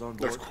devices on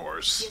board? Of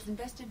course. He has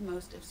invested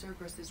most of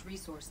Cerberus's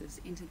resources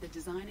into the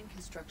design and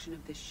construction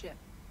of this ship.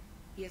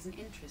 He has an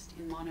interest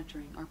in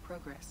monitoring our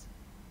progress.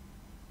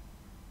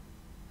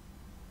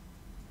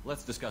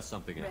 Let's discuss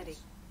something else. Ready.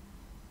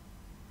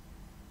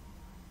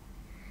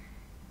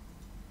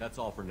 That's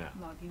all for now.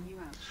 Logging you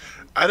out,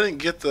 Shepard. I didn't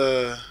get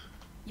the...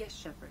 Yes,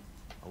 Shepard.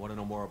 I want to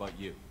know more about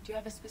you. Do you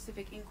have a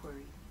specific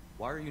inquiry?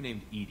 Why are you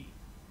named Edie?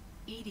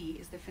 EDI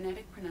is the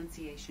phonetic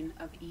pronunciation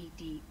of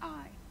EDI.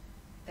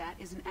 That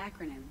is an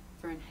acronym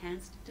for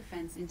Enhanced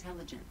Defense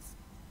Intelligence.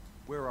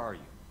 Where are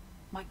you?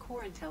 My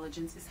core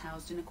intelligence is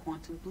housed in a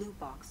quantum blue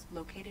box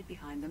located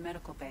behind the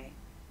medical bay.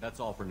 That's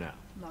all for now.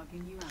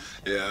 Logging you out.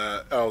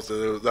 Yeah,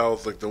 that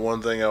was like the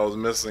one thing I was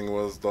missing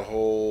was the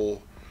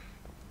whole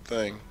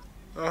thing.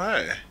 Oh,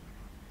 hey.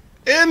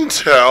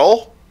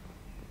 Intel!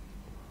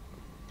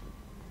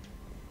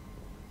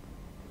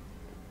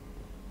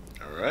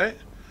 Alright.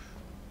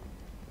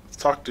 Let's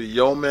talk to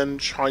Yeoman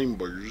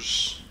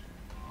Chambers.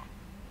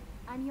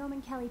 I'm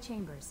Yeoman Kelly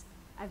Chambers.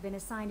 I've been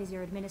assigned as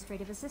your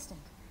administrative assistant.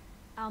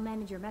 I'll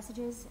manage your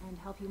messages and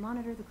help you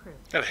monitor the crew.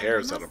 That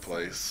hair's out of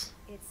place.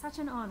 It's such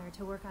an honor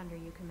to work under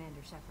you,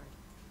 Commander Shepard.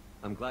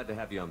 I'm glad to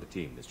have you on the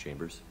team, Miss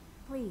Chambers.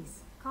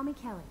 Please, call me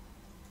Kelly.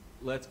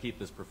 Let's keep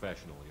this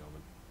professional,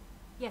 Yeoman.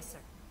 Yes, sir.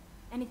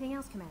 Anything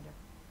else, Commander?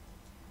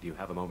 Do you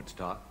have a moment to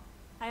talk?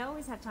 I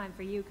always have time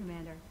for you,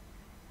 Commander.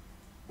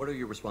 What are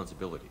your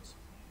responsibilities?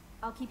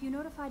 I'll keep you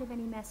notified of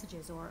any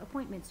messages or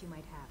appointments you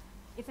might have.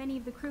 If any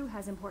of the crew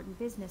has important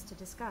business to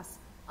discuss,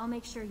 I'll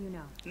make sure you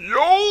know.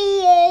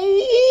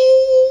 Yo!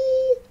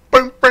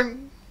 Bing,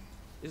 bing.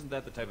 Isn't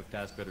that the type of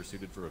task better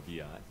suited for a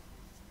VI?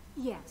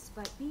 Yes,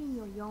 but being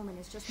your yeoman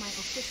is just my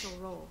official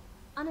role.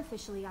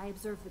 Unofficially, I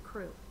observe the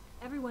crew.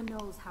 Everyone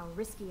knows how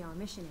risky our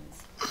mission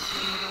is.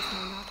 Many of us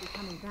may not be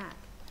coming back.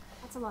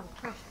 That's a lot of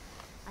pressure.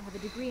 I have a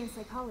degree in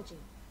psychology.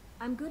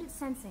 I'm good at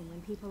sensing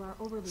when people are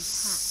overly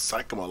taxed.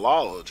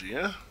 Psychomology,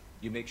 yeah?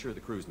 You make sure the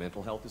crew's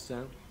mental health is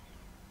sound?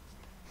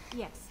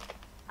 Yes.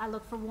 I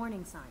look for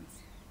warning signs.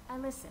 I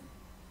listen.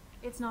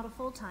 It's not a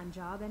full-time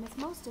job, and it's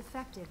most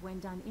effective when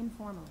done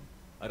informally.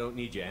 I don't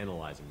need you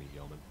analyzing me,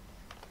 Yeoman.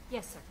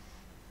 Yes, sir.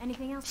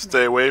 Anything else, Stay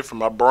Commander? away from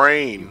my Do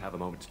brain. you have a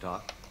moment to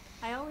talk?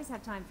 I always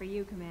have time for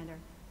you, Commander.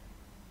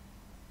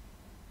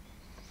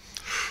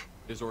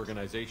 This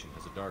organization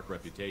has a dark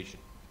reputation.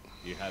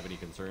 Do you have any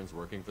concerns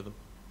working for them?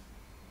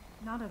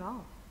 Not at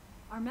all.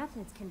 Our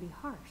methods can be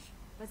harsh,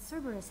 but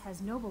Cerberus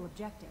has noble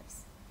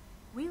objectives.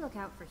 We look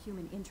out for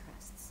human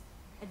interests.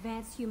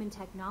 Advance human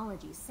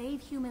technology,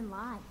 save human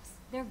lives.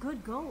 They're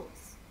good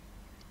goals.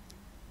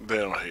 They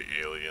don't hate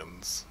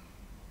aliens.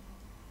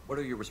 What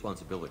are your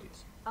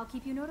responsibilities? I'll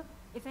keep you notified.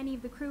 If any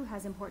of the crew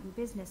has important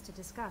business to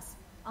discuss,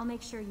 I'll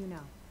make sure you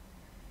know.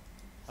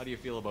 How do you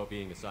feel about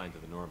being assigned to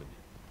the Normandy?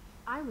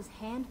 I was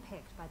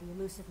handpicked by the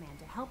elusive man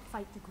to help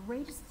fight the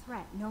greatest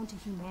threat known to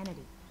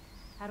humanity.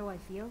 How do I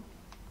feel?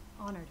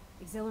 Honored,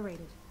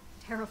 exhilarated,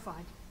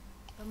 terrified.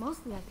 But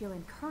mostly I feel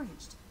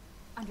encouraged.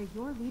 Under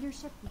your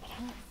leadership, we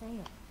can't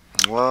fail.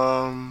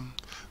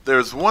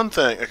 There's one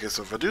thing. Okay,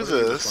 so if I do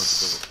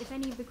this, If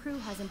any of the crew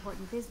has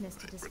important business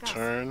to discuss,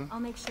 return. I'll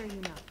make sure you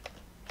know.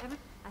 I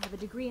have a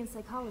degree in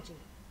psychology.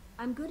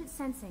 I'm good at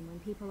sensing when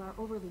people are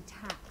overly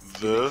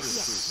taxed. This.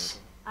 Yes.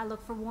 I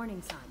look for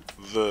warning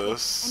signs.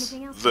 This.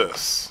 Anything else?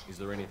 This. Is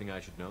there anything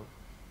I should know?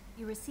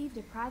 You received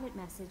a private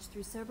message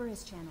through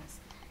Cerberus channels.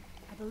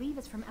 I believe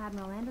it's from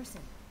Admiral Anderson.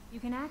 You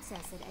can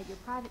access it at your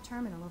private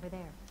terminal over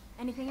there.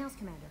 Anything else,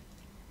 Commander?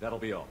 That'll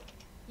be all.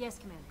 Yes,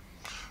 Commander.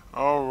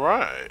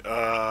 Alright,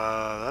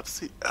 that's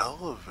the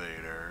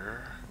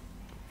elevator.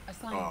 A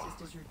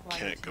scientist is required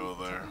can't go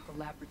to there. the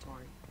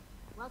laboratory.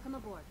 Welcome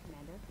aboard,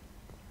 Commander.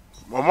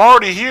 Well, I'm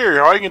already here.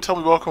 How are you going to tell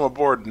me welcome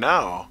aboard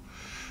now?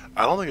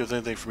 I don't think there's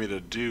anything for me to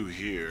do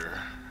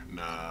here.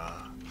 Nah.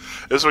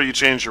 This is where you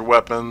change your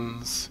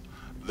weapons.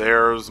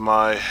 There's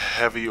my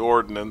heavy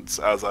ordnance.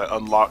 As I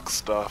unlock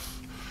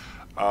stuff,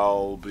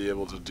 I'll be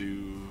able to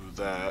do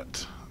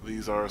that.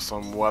 These are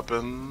some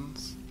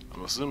weapons.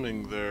 I'm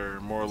assuming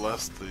they're more or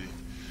less the...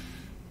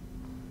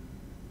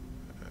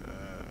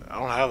 I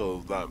don't have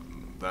those,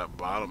 that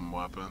bottom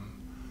weapon.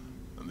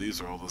 And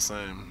these are all the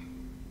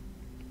same.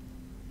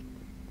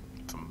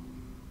 Some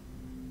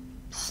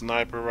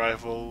sniper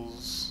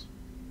rifles.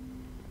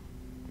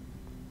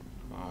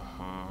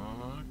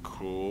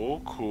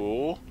 Cool,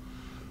 cool.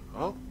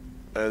 Oh,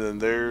 and then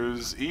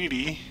there's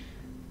Edie.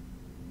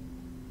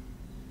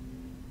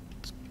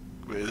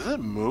 Wait, is it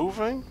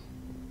moving?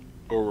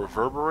 Or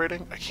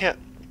reverberating? I can't...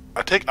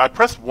 I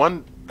press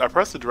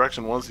the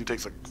direction once, he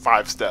takes like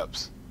 5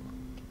 steps.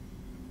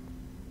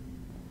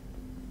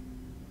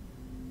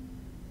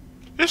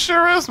 It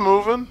sure is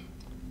moving.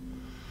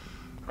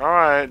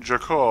 Alright,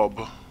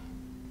 Jacob.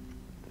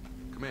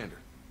 Commander,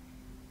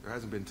 there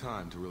hasn't been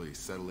time to really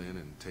settle in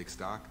and take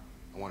stock.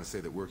 I want to say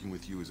that working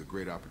with you is a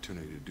great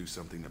opportunity to do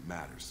something that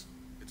matters.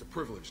 It's a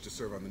privilege to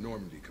serve on the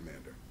Normandy,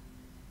 Commander.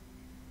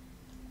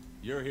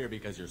 You're here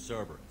because you're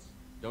Cerberus.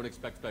 Don't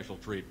expect special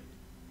treatment.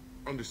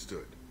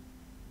 Understood.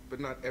 But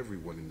not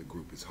everyone in the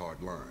group is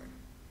hardline.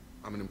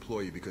 I'm an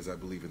employee because I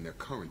believe in their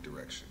current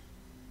direction.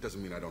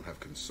 Doesn't mean I don't have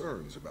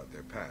concerns about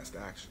their past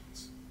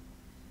actions.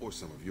 Or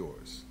some of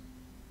yours.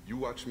 You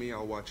watch me,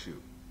 I'll watch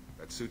you.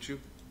 That suit you?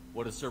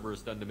 What has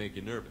Cerberus done to make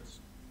you nervous?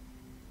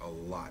 A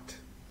lot.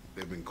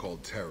 They've been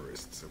called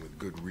terrorists, and with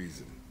good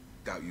reason.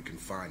 Doubt you can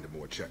find a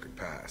more checkered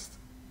past.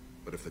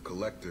 But if the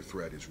Collector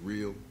threat is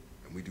real,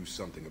 and we do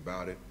something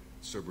about it,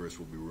 Cerberus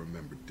will be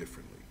remembered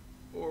differently.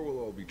 Or we'll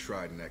all be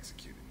tried and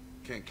executed.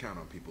 Can't count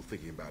on people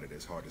thinking about it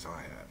as hard as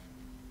I have.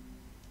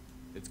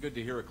 It's good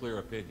to hear a clear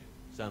opinion.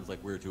 Sounds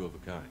like we're two of a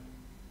kind.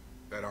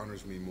 That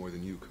honors me more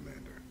than you,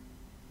 Commander.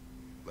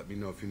 Let me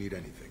know if you need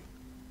anything.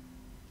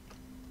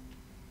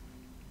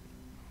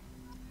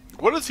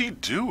 What is he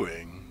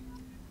doing?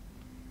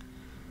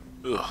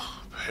 Ugh,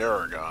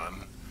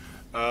 Paragon.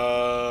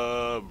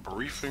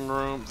 Briefing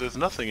room. There's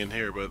nothing in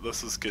here, but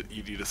let's just get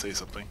Edie to say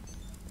something.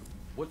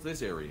 What's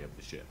this area of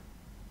the ship?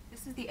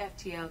 This is the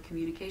FTL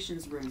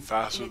communications room.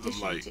 Faster in than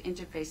addition light. to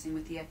interfacing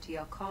with the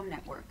FTL comm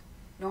network,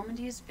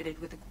 Normandy is fitted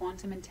with a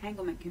quantum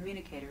entanglement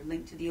communicator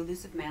linked to the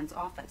elusive man's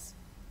office.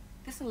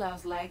 This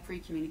allows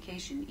lag-free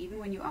communication even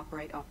when you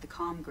operate off the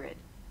comm grid.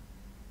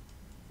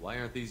 Why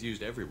aren't these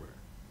used everywhere?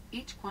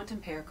 Each quantum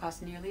pair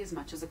costs nearly as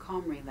much as a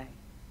comm relay,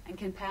 and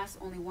can pass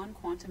only one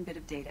quantum bit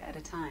of data at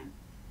a time.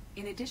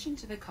 In addition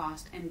to the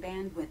cost and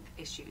bandwidth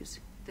issues,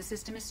 the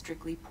system is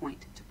strictly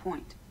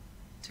point-to-point.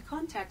 To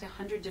contact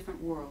 100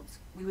 different worlds,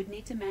 we would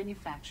need to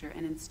manufacture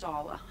and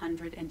install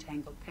 100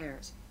 entangled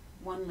pairs,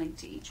 one link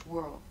to each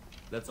world.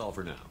 That's all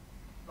for now.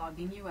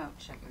 Logging you out,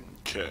 Shepard.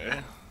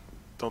 Okay.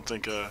 Don't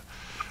think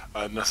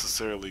I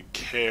necessarily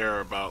care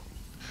about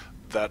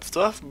that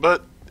stuff,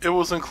 but it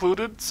was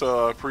included,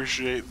 so I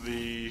appreciate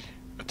the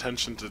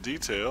attention to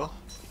detail.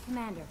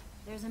 Commander,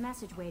 there's a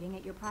message waiting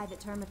at your private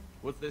terminal.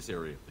 What's this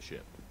area of the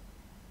ship?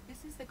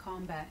 This is the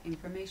Combat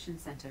Information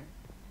Center.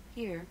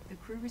 Here, the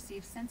crew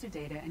receives sensor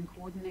data and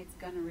coordinates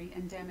gunnery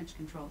and damage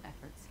control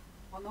efforts.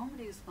 While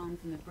Normandy is flown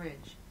from the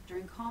bridge,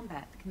 during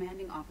combat, the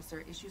commanding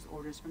officer issues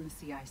orders from the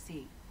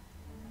CIC.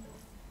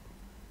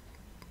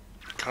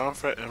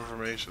 Combat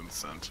Information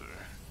Center.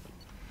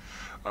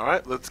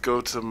 Alright, let's go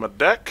to my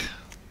deck.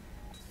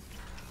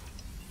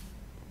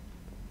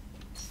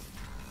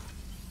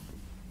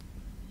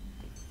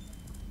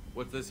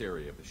 What's this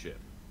area of the ship?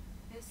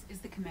 This is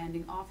the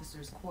commanding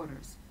officer's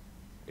quarters.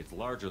 It's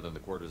larger than the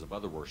quarters of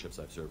other warships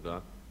I've served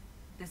on.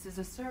 This is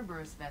a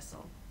Cerberus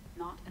vessel,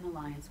 not an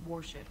Alliance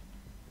warship.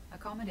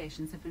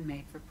 Accommodations have been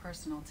made for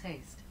personal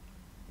taste.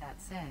 That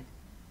said,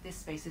 this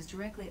space is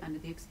directly under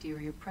the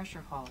exterior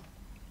pressure hull.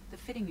 The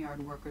fitting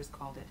yard workers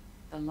called it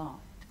the loft.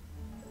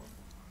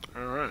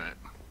 Alright.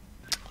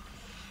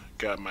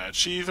 Got my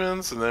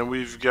achievements, and then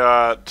we've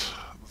got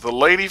the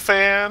lady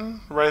fan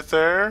right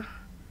there.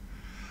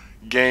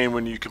 Gain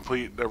when you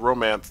complete the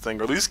romance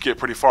thing, or at least get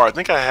pretty far. I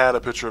think I had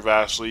a picture of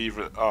Ashley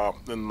even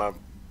in my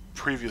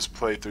previous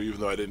playthrough, even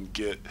though I didn't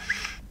get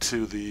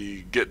to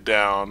the get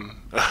down.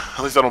 At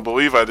least I don't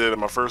believe I did in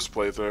my first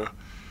playthrough,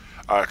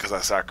 because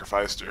I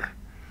sacrificed her.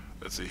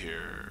 Let's see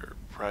here.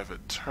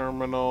 Private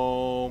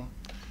terminal.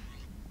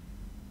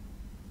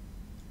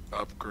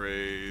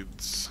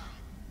 Upgrades.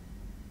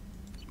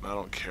 I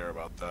don't care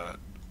about that.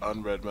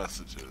 Unread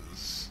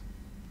messages.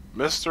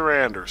 Mr.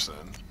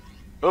 Anderson.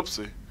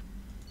 Oopsie.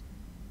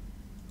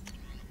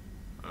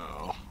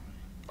 Oh.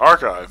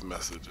 Archive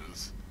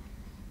messages.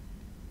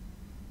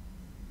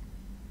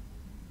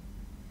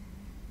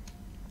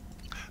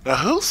 Now,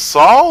 who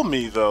saw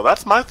me, though?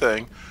 That's my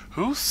thing.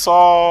 Who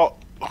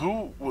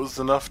was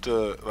enough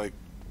to, like,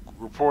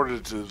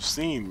 reported to have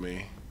seen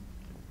me?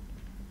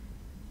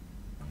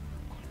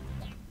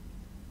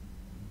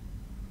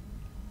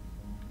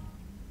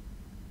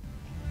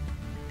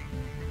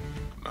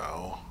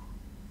 No.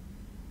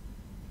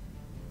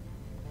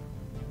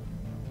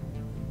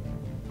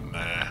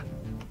 Nah.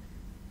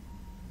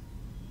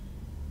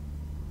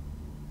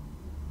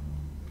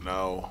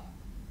 No.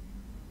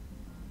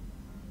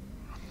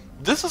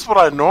 This is what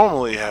I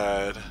normally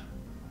had.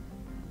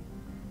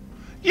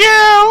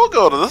 Yeah, we'll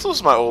go to this.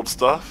 Was my old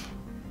stuff.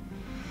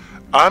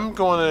 I'm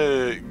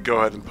going to go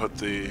ahead and put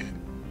the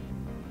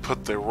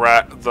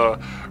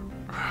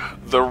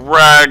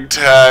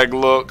ragtag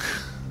look.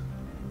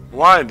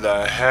 Why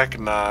the heck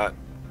not?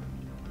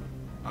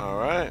 All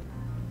right.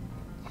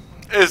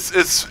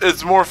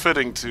 It's more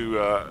fitting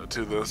to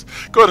this.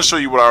 Go ahead and show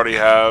you what I already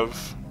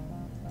have.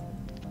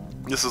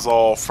 This is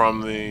all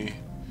from the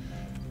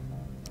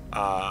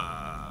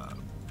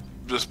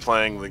just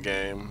playing the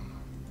game.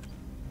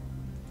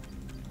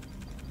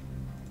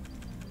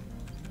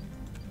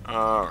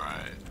 All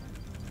right.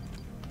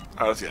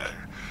 Let's get out of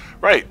here.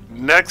 Right.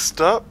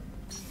 Next up,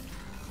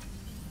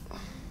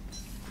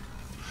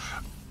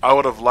 I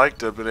would have liked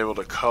to have been able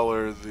to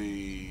color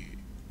the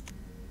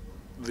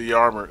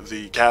armor,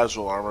 the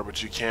casual armor,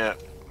 but you can't.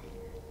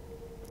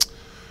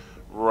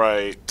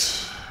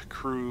 Right.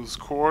 Crew's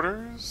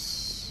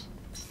quarters.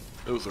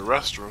 Those are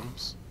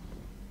restrooms.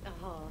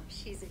 Oh,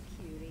 she's a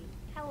cutie.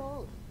 How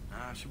old?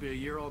 She'll be a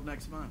year old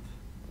next month.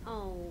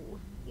 Oh,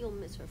 you'll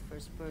miss her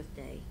first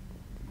birthday.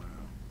 Well,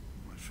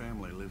 my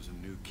family lives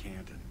in New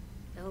Canton.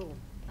 Oh,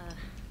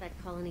 that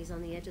colony's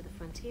on the edge of the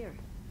frontier.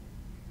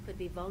 Could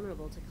be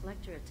vulnerable to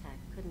collector attack,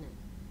 couldn't it?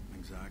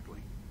 Exactly.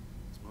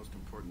 It's most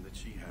important that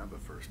she have a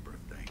first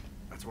birthday.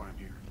 That's why I'm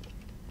here.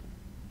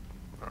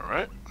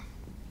 Alright.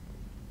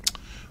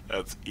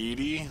 That's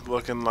Edie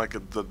looking like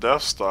the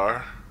Death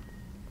Star.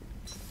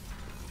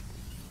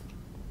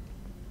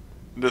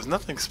 There's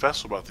nothing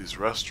special about these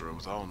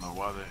restrooms. I don't know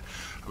why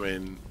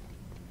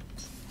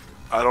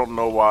I don't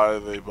know why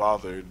they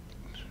bothered.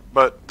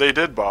 But they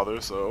did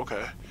bother, so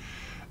okay.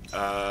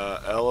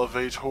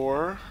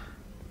 Elevator.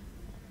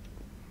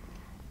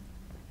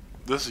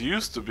 This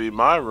used to be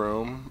my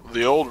room,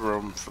 the old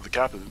room for the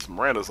captain. It's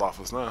Miranda's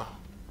office now.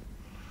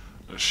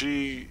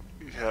 She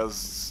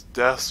has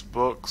desks,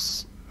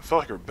 books. I feel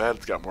like her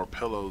bed's got more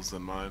pillows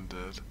than mine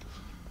did.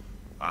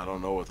 I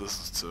don't know what this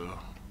is to.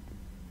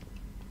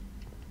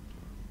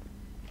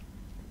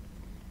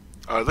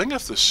 I think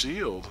that's the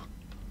shield.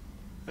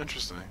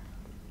 Interesting.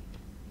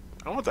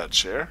 I want that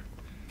chair.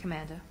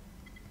 Commander,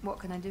 what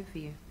can I do for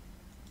you?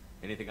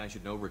 Anything I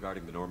should know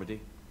regarding the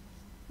Normandy?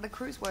 The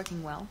crew's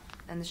working well,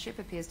 and the ship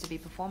appears to be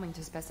performing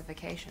to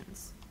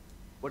specifications.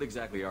 What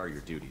exactly are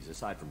your duties,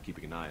 aside from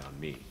keeping an eye on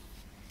me?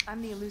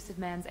 I'm the elusive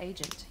man's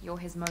agent. You're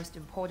his most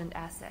important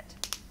asset.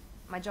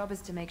 My job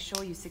is to make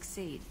sure you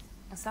succeed.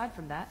 Aside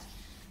from that,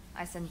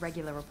 I send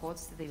regular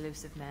reports to the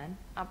elusive man,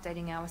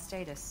 updating our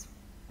status.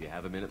 You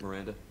have a minute,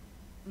 Miranda?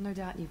 No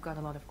doubt you've got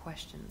a lot of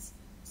questions.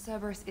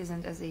 Cerberus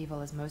isn't as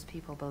evil as most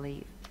people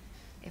believe.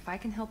 If I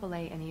can help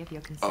allay any of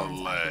your concerns,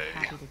 I'd be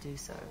happy to do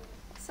so.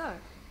 So,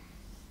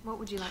 what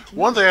would you like to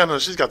know? One thing I know,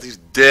 she's got these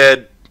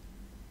dead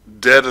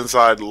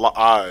inside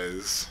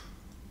eyes.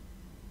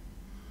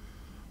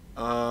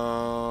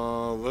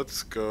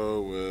 Let's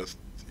go with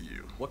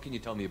you. What can you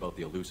tell me about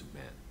the elusive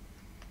man?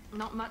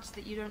 Not much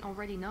that you don't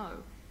already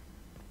know.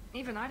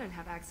 Even I don't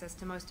have access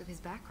to most of his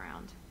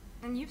background.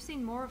 And you've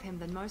seen more of him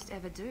than most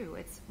ever do.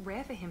 It's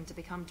rare for him to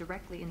become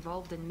directly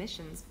involved in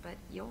missions, but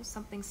you're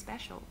something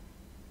special.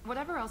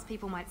 Whatever else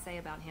people might say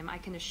about him, I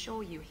can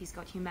assure you he's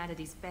got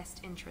humanity's best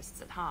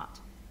interests at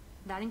heart.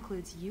 That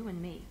includes you and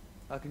me.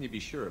 How can you be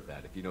sure of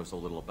that if you know so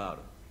little about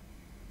him?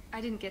 I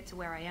didn't get to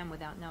where I am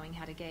without knowing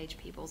how to gauge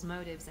people's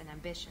motives and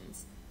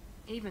ambitions,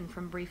 even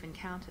from brief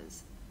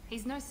encounters.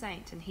 He's no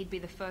saint, and he'd be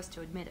the first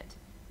to admit it.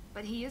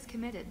 But he is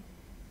committed.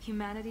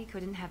 Humanity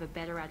couldn't have a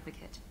better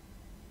advocate.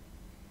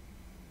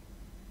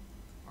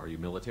 Are you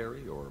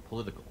military or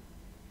political?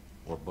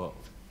 Or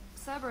both?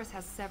 Cerberus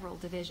has several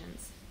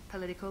divisions.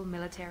 Political,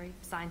 military,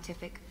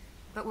 scientific.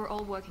 But we're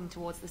all working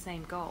towards the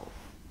same goal.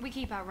 We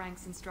keep our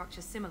ranks and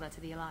structure similar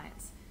to the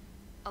Alliance.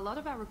 A lot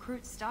of our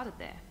recruits started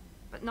there,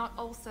 but not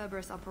all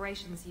Cerberus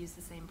operations use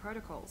the same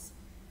protocols.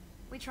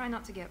 We try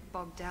not to get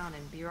bogged down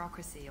in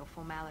bureaucracy or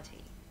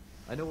formality.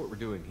 I know what we're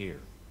doing here,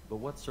 but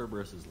what's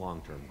Cerberus's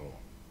long-term goal?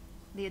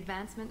 The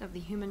advancement of the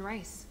human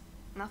race.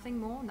 Nothing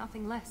more,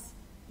 nothing less.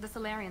 The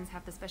Solarians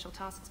have the Special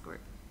Tasks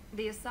Group.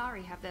 The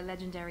Asari have their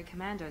legendary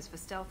commandos for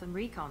stealth and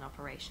recon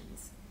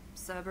operations.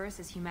 Cerberus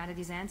is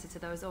humanity's answer to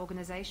those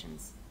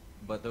organizations.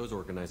 But those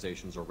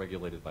organizations are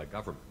regulated by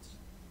governments.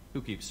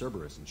 Who keeps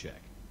Cerberus in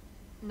check?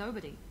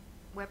 Nobody.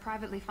 We're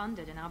privately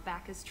funded and our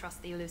backers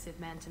trust the elusive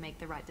man to make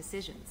the right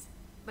decisions.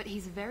 But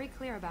he's very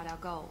clear about our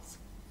goals.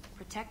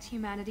 Protect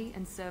humanity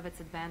and serve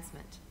its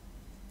advancement.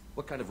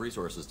 What kind of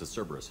resources does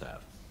Cerberus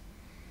have?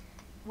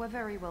 We're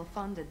very well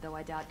funded, though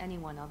I doubt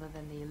anyone other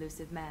than the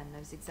elusive man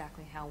knows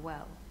exactly how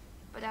well.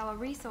 But our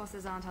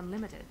resources aren't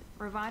unlimited.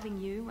 Reviving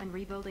you and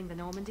rebuilding the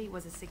Normandy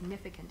was a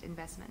significant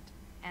investment,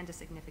 and a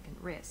significant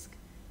risk.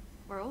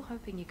 We're all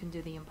hoping you can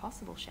do the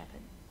impossible,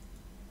 Shepard.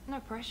 No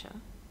pressure.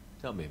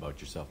 Tell me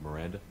about yourself,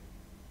 Miranda.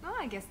 Oh,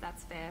 I guess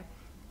that's fair.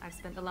 I've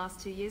spent the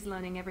last 2 years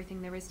learning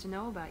everything there is to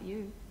know about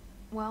you.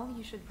 Well,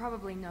 you should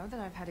probably know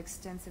that I've had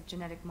extensive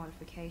genetic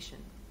modification.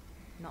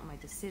 Not my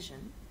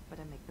decision, but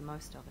I make the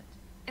most of it.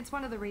 It's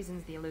one of the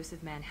reasons the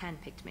elusive man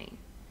handpicked me.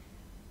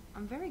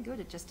 I'm very good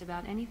at just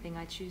about anything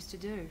I choose to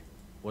do.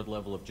 What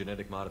level of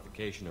genetic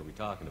modification are we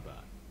talking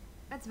about?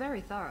 That's very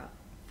thorough.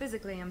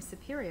 Physically, I'm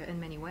superior in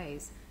many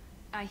ways.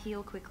 I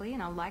heal quickly,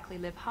 and I'll likely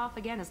live half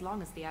again as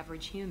long as the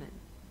average human.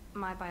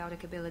 My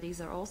biotic abilities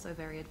are also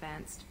very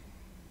advanced.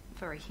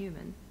 For a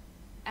human.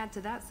 Add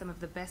to that some of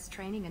the best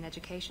training and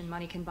education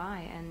money can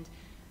buy, and,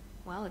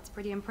 well, it's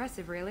pretty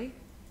impressive, really.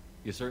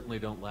 You certainly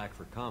don't lack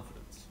for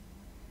confidence.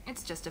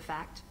 It's just a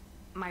fact.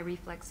 My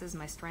reflexes,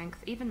 my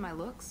strength, even my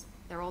looks,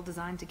 they're all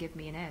designed to give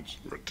me an edge.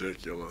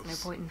 Ridiculous.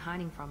 No point in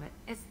hiding from it.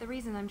 It's the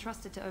reason I'm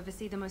trusted to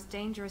oversee the most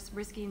dangerous,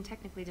 risky, and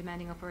technically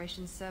demanding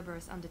operations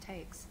Cerberus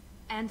undertakes.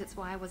 And it's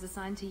why I was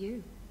assigned to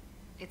you.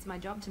 It's my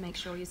job to make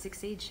sure you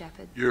succeed,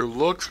 Shepard. Your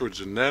looks were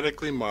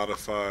genetically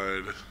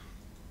modified.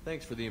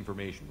 Thanks for the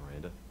information,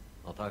 Miranda.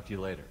 I'll talk to you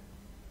later.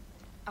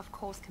 Of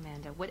course,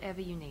 Commander.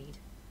 Whatever you need.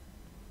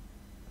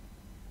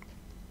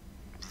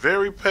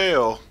 Very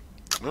pale.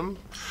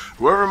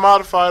 Whoever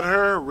modified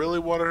her really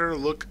wanted her to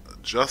look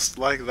just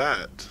like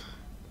that.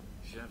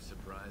 Chef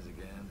surprise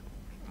again?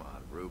 Come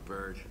on,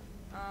 Rupert.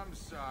 I'm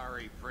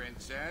sorry,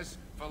 Princess.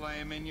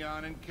 Filet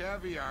mignon and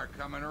caviar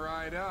coming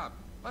right up.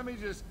 Let me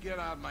just get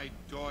out my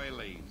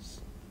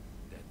doilies.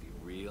 That'd be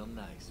real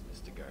nice,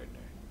 Mr. Gardner.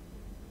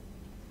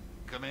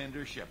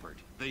 Commander Shepard,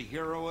 the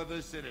hero of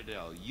the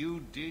Citadel.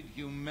 You did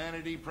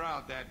humanity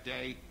proud that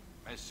day.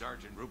 As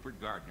Sergeant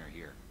Rupert Gardner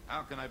here.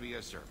 How can I be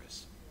of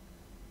service?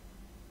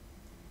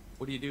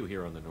 What do you do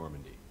here on the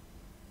Normandy?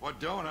 What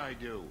don't I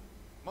do?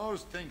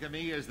 Most think of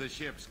me as the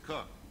ship's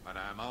cook, but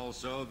I'm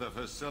also the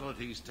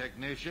facilities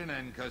technician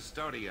and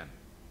custodian.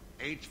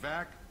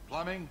 HVAC,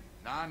 plumbing,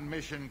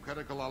 non-mission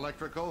critical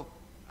electrical.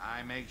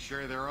 I make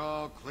sure they're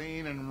all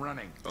clean and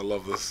running. I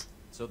love this.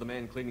 So the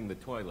man cleaning the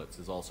toilets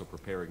is also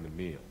preparing the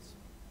meals.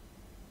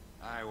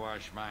 I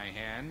wash my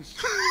hands.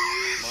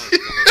 Most of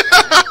the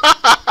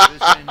time.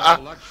 This ain't no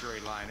luxury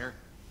liner.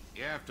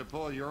 You have to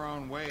pull your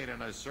own weight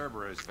in a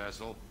Cerberus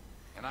vessel,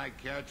 and I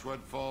catch what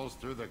falls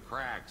through the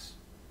cracks.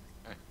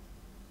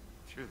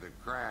 Through the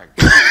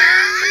cracks.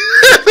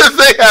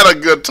 They had a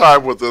good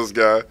time with this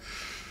guy.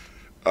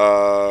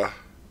 How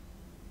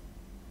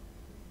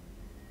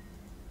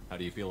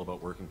do you feel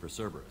about working for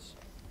Cerberus?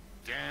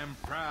 Damn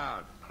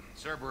proud.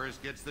 Cerberus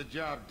gets the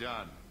job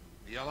done.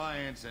 The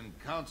Alliance and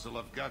Council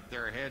have got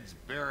their heads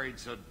buried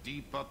so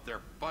deep up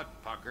their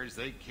butt puckers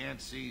they can't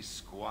see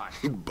squat.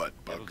 Butt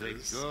It'll take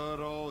puckers. good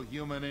old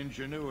human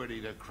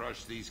ingenuity to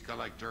crush these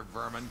collector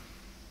vermin.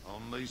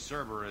 Only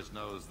Cerberus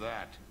knows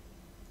that.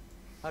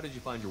 How did you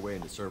find your way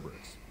into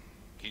Cerberus?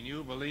 Can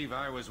you believe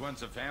I was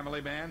once a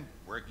family man,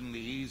 working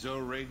the EZO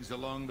rigs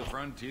along the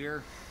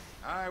frontier?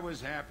 I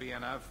was happy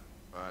enough,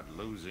 but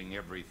losing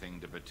everything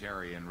to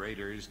Batarian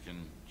raiders can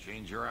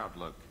change your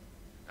outlook.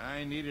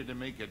 I needed to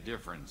make a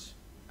difference.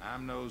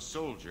 I'm no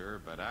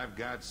soldier, but I've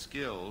got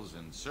skills,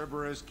 and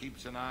Cerberus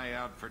keeps an eye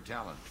out for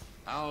talent.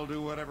 I'll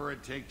do whatever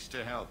it takes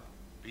to help,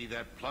 be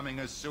that plumbing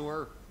a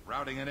sewer,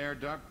 routing an air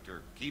duct,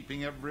 or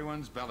keeping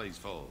everyone's bellies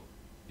full.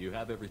 Do you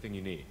have everything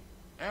you need?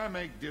 I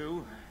make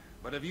do,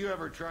 but have you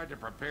ever tried to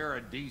prepare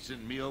a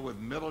decent meal with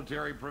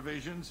military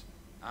provisions?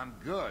 I'm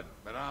good,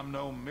 but I'm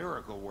no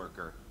miracle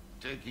worker.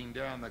 Taking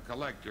down the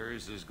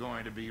collectors is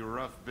going to be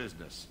rough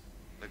business.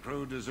 The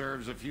crew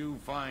deserves a few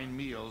fine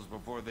meals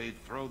before they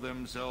throw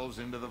themselves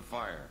into the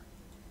fire.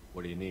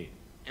 What do you need?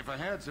 If I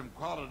had some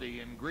quality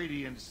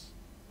ingredients...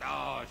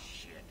 Oh,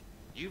 shit.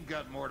 You've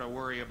got more to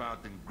worry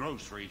about than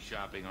grocery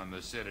shopping on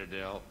the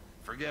Citadel.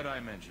 Forget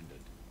I mentioned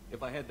it.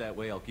 If I head that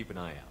way, I'll keep an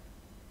eye out.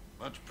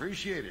 Much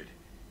appreciated.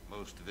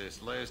 Most of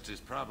this list is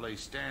probably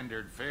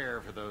standard fare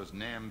for those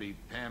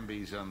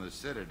namby-pambies on the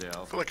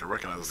Citadel. I feel like I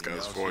recognize this guy's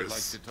Anything else you'd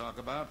voice. like to talk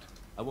about?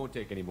 I won't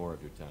take any more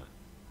of your time.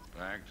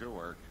 Back to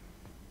work.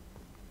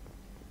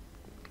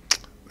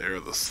 There are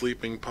the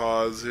sleeping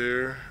pods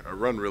here. I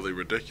run really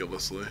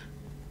ridiculously.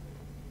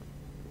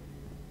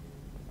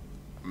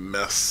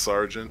 Mess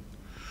sergeant.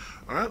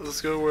 Alright,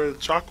 let's go where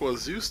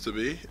Chakwas used to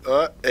be.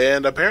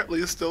 And apparently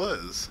it still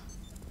is.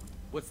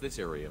 What's this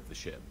area of the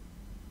ship?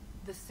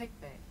 The sick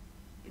bay.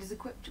 It is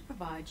equipped to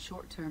provide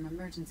short-term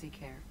emergency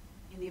care.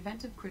 In the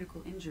event of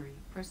critical injury,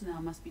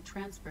 personnel must be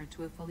transferred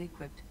to a fully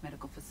equipped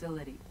medical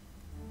facility.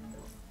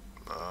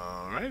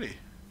 Alrighty.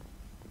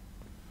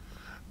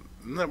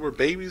 Isn't that where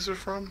babies are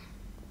from?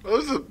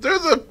 Oh,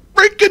 there's a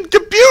freaking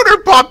computer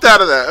popped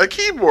out of that. A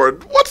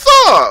keyboard. What's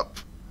up?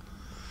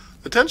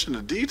 Attention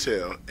to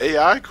detail.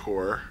 AI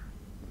core.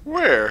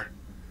 Where?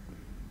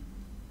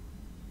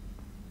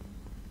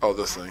 Oh,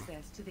 this thing.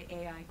 Access to the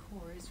AI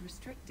core is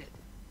restricted.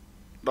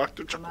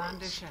 Dr.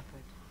 Commander Chuckles.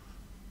 Shepard,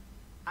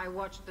 I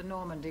watched the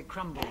Normandy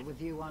crumble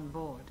with you on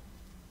board.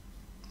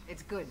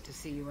 It's good to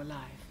see you alive.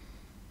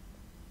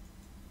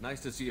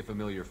 Nice to see a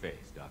familiar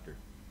face, Doctor.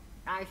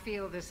 I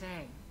feel the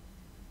same.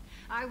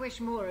 I wish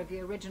more of the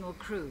original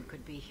crew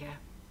could be here.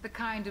 The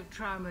kind of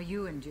trauma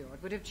you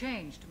endured would have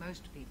changed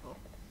most people.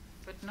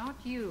 But not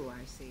you,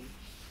 I see.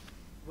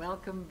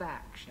 Welcome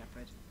back,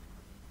 Shepard.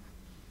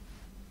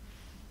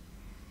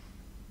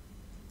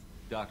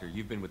 Doctor,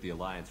 you've been with the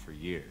Alliance for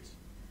years.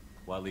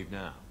 Why leave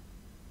now?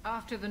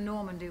 After the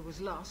Normandy was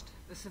lost,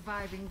 the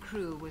surviving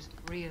crew was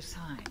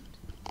reassigned.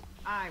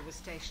 I was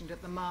stationed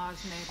at the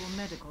Mars Naval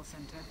Medical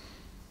Center.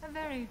 A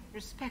very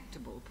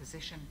respectable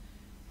position,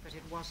 but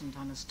it wasn't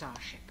on a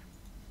starship.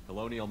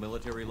 Colonial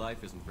military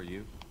life isn't for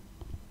you?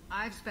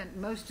 I've spent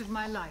most of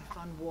my life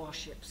on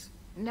warships,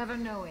 never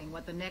knowing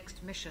what the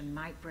next mission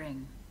might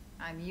bring.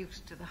 I'm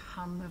used to the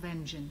hum of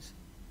engines,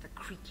 the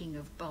creaking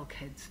of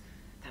bulkheads,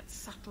 that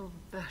subtle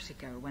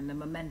vertigo when the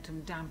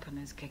momentum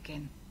dampeners kick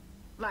in.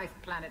 Life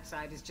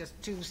planetside is just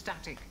too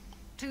static,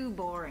 too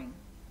boring.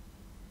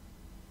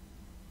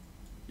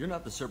 You're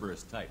not the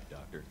Cerberus type,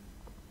 Doctor.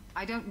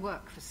 I don't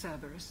work for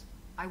Cerberus.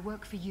 I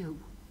work for you.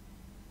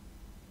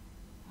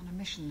 On a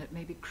mission that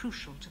may be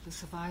crucial to the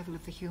survival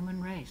of the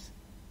human race.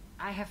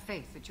 I have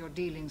faith that your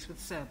dealings with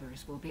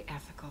Cerberus will be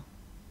ethical.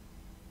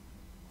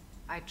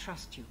 I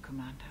trust you,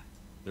 Commander.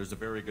 There's a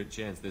very good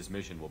chance this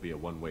mission will be a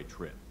one-way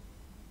trip.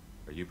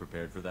 Are you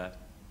prepared for that?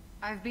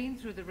 I've been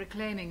through the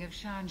reclaiming of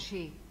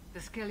Shanxi, the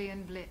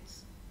Skillian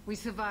Blitz. We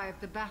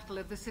survived the Battle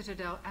of the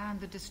Citadel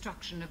and the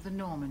destruction of the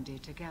Normandy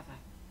together.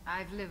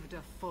 I've lived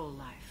a full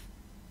life.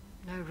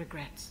 No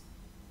regrets.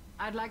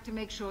 I'd like to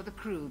make sure the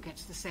crew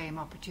gets the same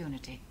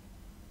opportunity.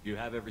 You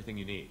have everything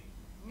you need.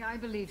 I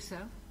believe so.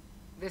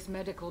 This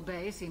medical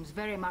bay seems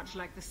very much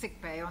like the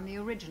sick bay on the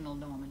original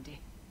Normandy.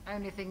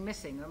 Only thing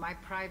missing are my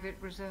private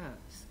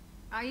reserves.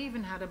 I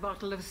even had a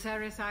bottle of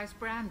Ceres Ice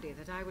brandy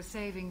that I was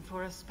saving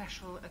for a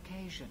special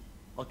occasion.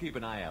 I'll keep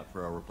an eye out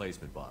for a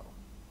replacement bottle.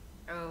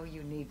 Oh,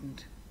 you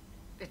needn't.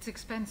 It's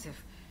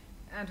expensive,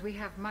 and we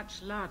have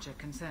much larger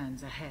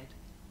concerns ahead.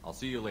 I'll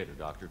see you later,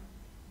 Doctor.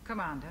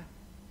 Commander.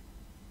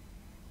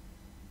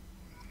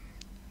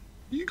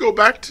 You go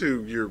back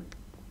to your,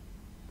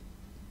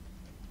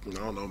 I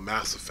don't know,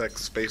 Mass Effect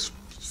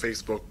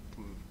Facebook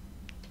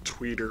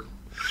tweeter.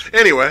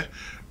 Anyway,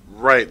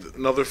 right,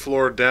 another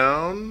floor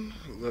down.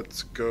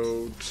 Let's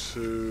go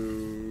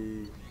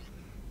to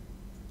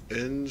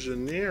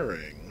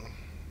engineering.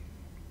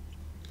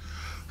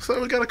 So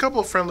we got a couple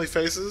of friendly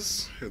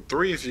faces.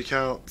 3 if you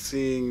count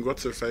seeing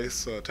what's her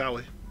face,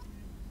 Tally.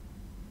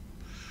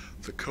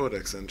 The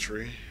codex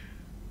entry.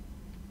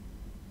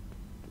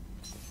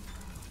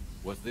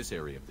 What's this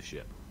area of the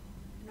ship?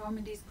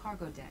 Normandy's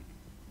cargo deck.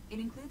 It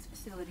includes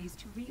facilities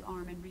to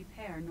rearm and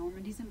repair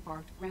Normandy's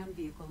embarked ground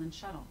vehicle and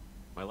shuttle.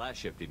 My last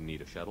ship didn't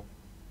need a shuttle.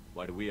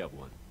 Why do we have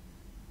one?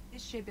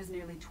 This ship is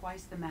nearly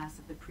twice the mass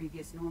of the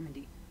previous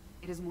Normandy.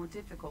 It is more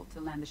difficult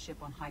to land the ship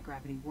on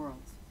high-gravity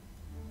worlds.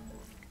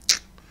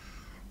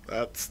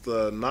 That's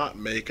the not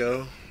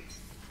Mako.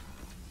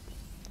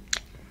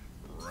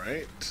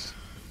 Right.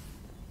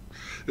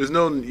 There's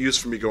no use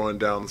for me going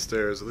down the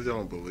stairs. At least I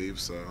don't believe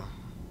so.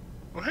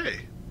 Oh,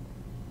 hey.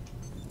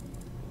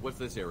 What's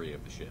this area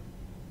of the ship?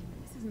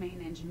 This is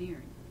main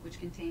engineering, which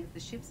contains the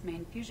ship's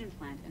main fusion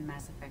plant and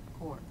Mass Effect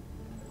core.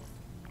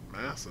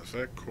 Mass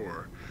Effect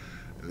core.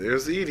 And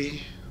there's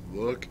Edie.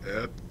 Look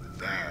at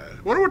that.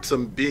 I wonder what's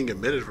being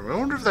emitted from it. I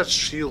wonder if that's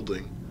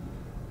shielding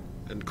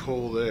and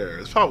cold air.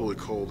 It's probably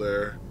cold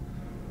air.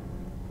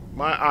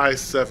 My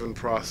i7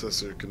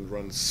 processor can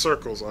run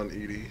circles on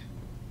Edie.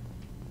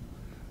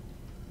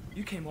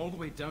 You came all the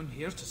way down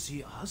here to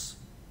see us?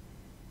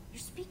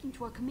 You're speaking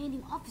to our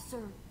commanding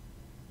officer.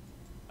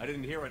 I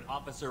didn't hear an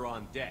officer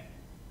on deck.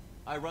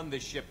 I run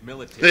this ship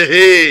military.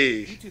 Hey!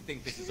 You two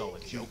think this is all a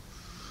joke?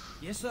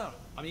 Yes, sir.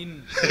 I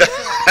mean...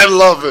 I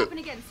love it. Open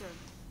again, sir.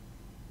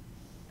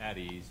 At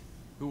ease.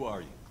 Who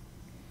are you?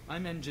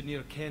 I'm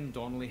Engineer Ken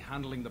Donnelly,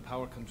 handling the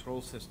power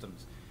control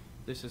systems.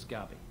 This is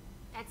Gabby.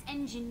 That's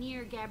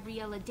Engineer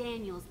Gabriella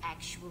Daniels,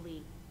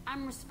 actually.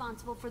 I'm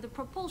responsible for the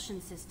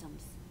propulsion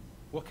systems.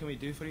 What can we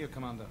do for you,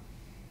 Commander?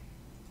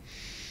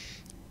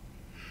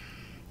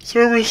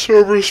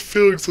 Cerberus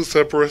feelings of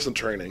separation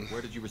training.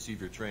 Where did you receive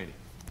your training?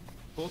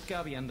 Both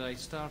Gabby and I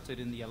started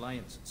in the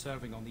Alliance,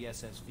 serving on the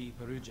SSV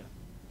Perugia.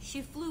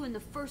 She flew in the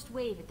first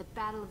wave at the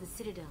Battle of the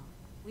Citadel.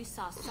 We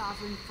saw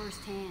Sovereign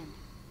firsthand.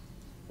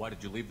 Why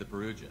did you leave the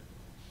Perugia?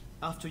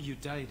 After you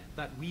died,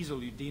 that weasel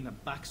Udina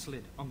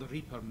backslid on the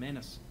Reaper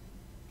menace.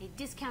 They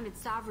discounted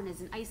Sovereign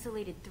as an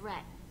isolated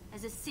threat,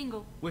 as a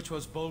single... Which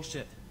was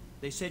bullshit.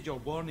 They said your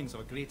warnings of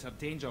a greater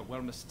danger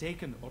were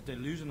mistaken or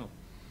delusional.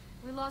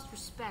 We lost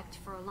respect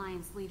for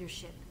Alliance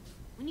leadership.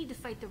 We need to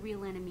fight the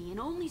real enemy, and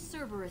only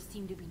Cerberus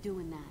seem to be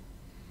doing that.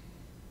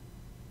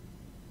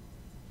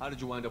 How did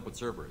you wind up with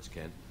Cerberus,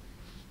 Ken?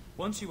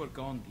 Once you were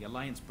gone, the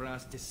Alliance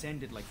brass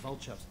descended like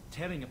vultures,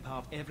 tearing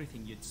apart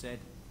everything you'd said.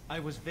 I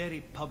was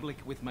very public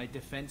with my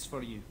defense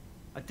for you.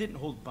 I didn't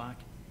hold back.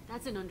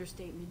 That's an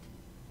understatement.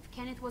 If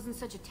Kenneth wasn't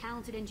such a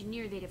talented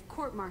engineer, they'd have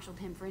court-martialed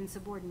him for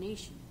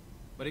insubordination.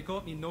 But it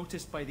got me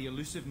noticed by the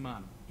elusive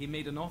man. He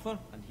made an offer,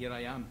 and here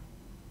I am.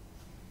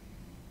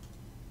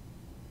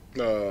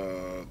 There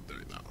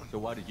you go. So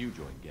why did you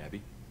join,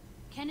 Gabby?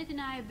 Kenneth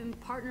and I have been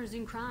partners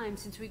in crime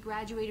since we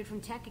graduated from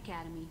Tech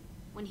Academy.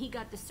 When he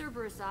got the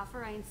Cerberus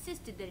offer, I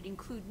insisted that it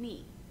include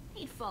me.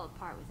 He'd fall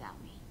apart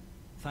without me.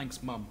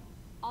 Thanks, Mum.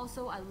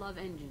 Also, I love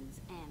engines,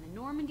 and the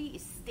Normandy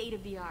is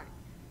state-of-the-art.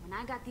 When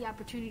I got the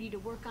opportunity to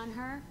work on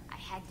her, I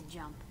had to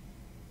jump.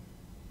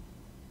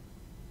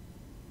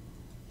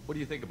 What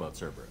do you think about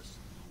Cerberus?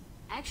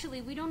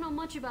 Actually, we don't know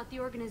much about the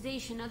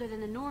organization other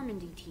than the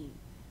Normandy team.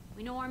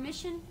 We know our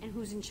mission and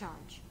who's in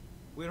charge.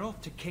 We're off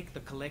to kick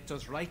the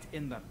collectors right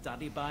in their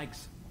daddy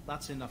bags.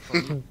 That's enough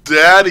for me.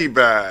 Daddy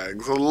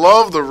bags. I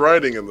love the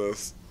writing in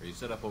this. Are you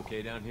set up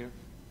okay down here?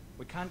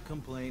 We can't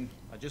complain.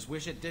 I just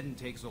wish it didn't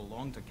take so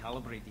long to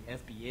calibrate the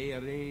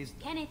FBA arrays.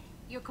 Kenneth,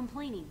 you're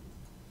complaining.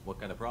 What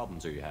kind of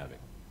problems are you having?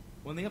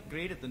 When they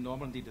upgraded the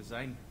Normandy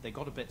design, they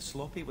got a bit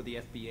sloppy with the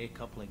FBA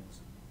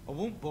couplings. I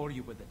won't bore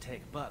you with the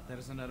tech, but there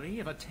is an array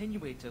of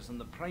attenuators in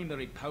the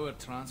primary power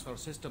transfer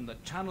system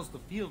that channels the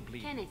field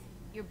bleed. Kenneth,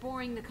 you're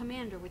boring the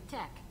commander with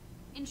tech.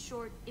 In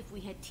short, if we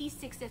had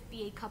T6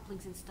 FBA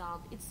couplings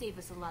installed, it'd save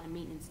us a lot of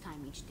maintenance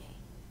time each day.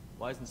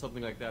 Why isn't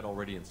something like that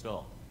already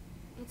installed?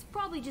 It's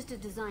probably just a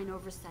design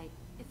oversight.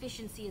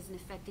 Efficiency isn't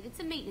affected. It's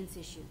a maintenance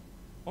issue.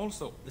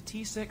 Also, the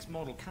T6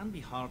 model can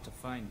be hard to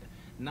find.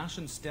 Nash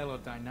and Stellar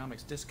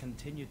Dynamics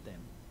discontinued them.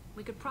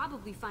 We could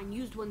probably find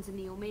used ones in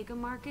the Omega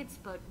markets,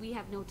 but we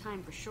have no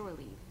time for shore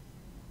leave.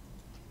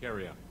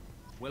 Carry on.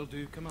 Will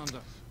do,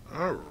 Commander.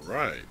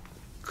 Alright.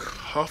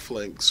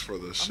 Cufflinks for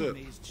the I'm ship.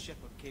 amazed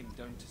Shepard came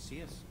down to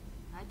see us.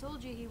 I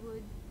told you he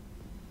would.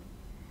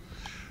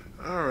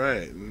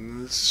 Alright,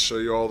 let's show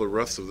you all the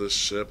rest of this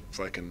ship, if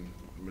I can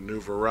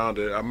maneuver around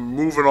it. I'm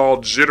moving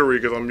all jittery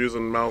because I'm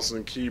using mouse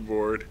and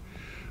keyboard,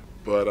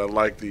 but I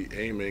like the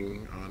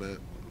aiming on it.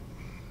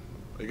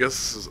 I guess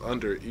this is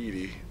under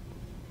Edie.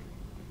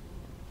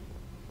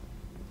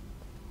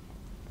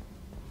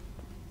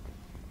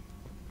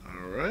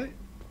 Alright.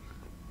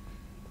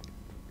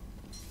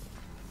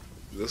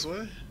 This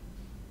way?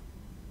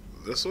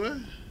 This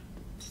way?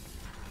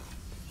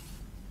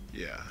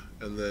 Yeah.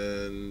 And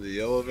then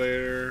the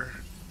elevator.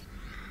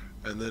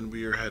 And then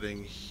we are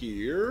heading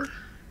here.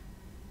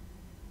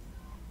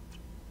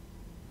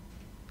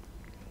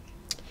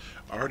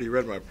 I already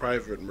read my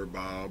private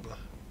Merbob.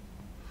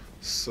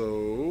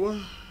 So...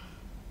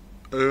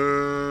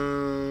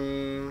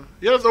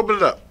 yeah, let's open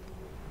it up.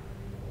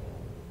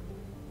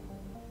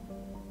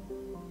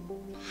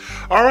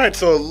 Alright,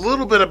 so a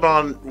little bit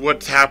about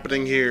what's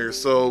happening here.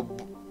 So,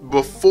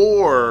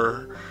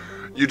 before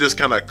you just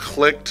kind of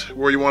clicked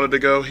where you wanted to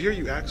go, here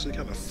you actually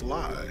kind of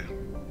fly.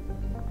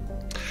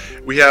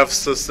 We have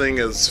this thing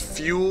as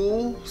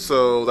fuel,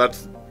 so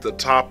that's the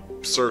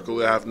top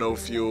circle. I have no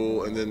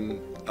fuel, and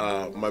then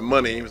my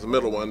money is the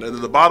middle one, and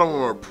then the bottom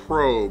one are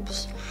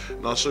probes.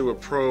 And I'll show you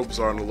what probes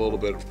are in a little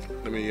bit.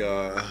 Let me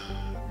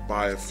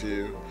buy a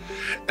few.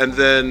 And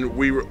then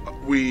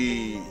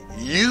we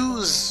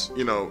use,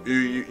 you know,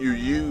 you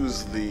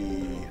use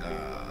the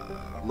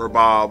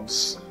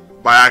Merbobs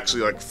by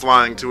actually like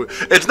flying to it.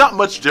 It's not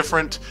much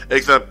different,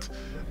 except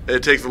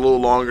it takes a little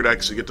longer to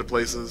actually get to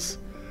places.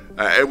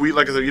 And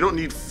like I said, you don't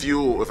need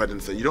fuel. If I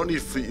didn't say, you don't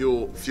need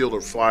fuel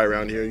to fly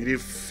around here. You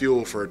need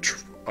fuel for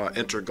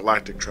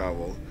intergalactic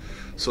travel.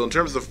 So in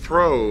terms of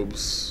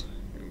probes,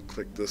 you can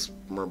click this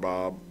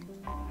Merbob.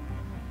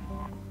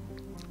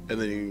 And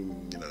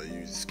then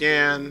you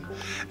scan.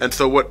 And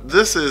so what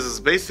this is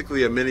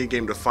basically a mini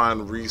game to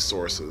find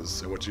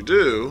resources. And what you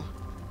do,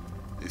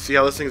 you see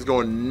how this thing's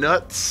going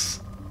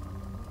nuts?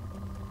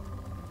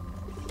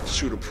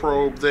 Shoot a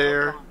probe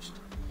there.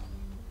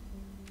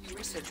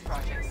 Research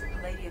projects.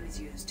 Palladium is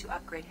used to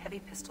upgrade heavy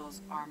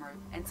pistols, armor,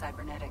 and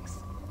cybernetics.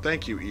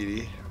 Thank you,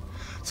 Edie.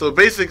 So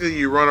basically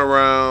you run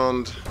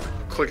around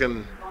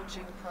clicking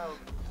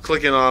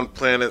on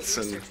planets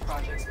and research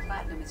projects.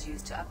 Platinum is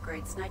used to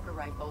upgrade sniper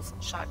rifles,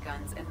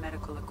 shotguns, and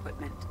medical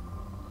equipment.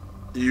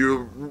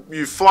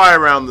 You fly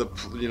around the,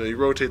 you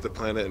rotate the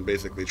planet and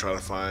basically try to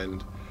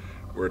find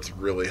where it's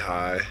really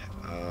high.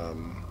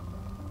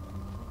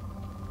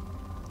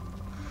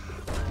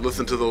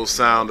 Listen to those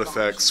sound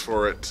effects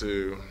for it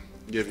to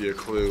give you a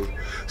clue.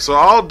 So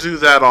I'll do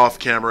that off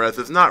camera.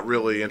 It's not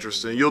really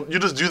interesting. You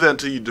just do that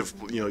until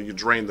you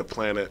drain the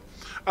planet.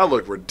 I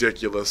look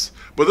ridiculous,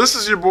 but this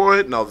is your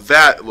boy. Now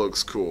that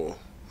looks cool.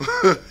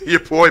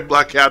 Your boy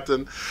Black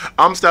Captain.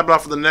 I'm stepping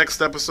off for the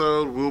next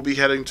episode. We'll be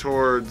heading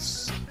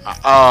towards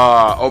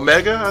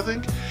Omega, I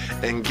think,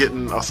 and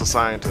getting us a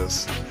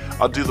scientist.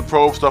 I'll do the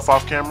probe stuff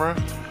off camera.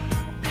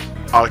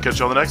 I'll catch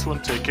you on the next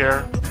one. Take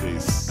care.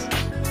 Peace.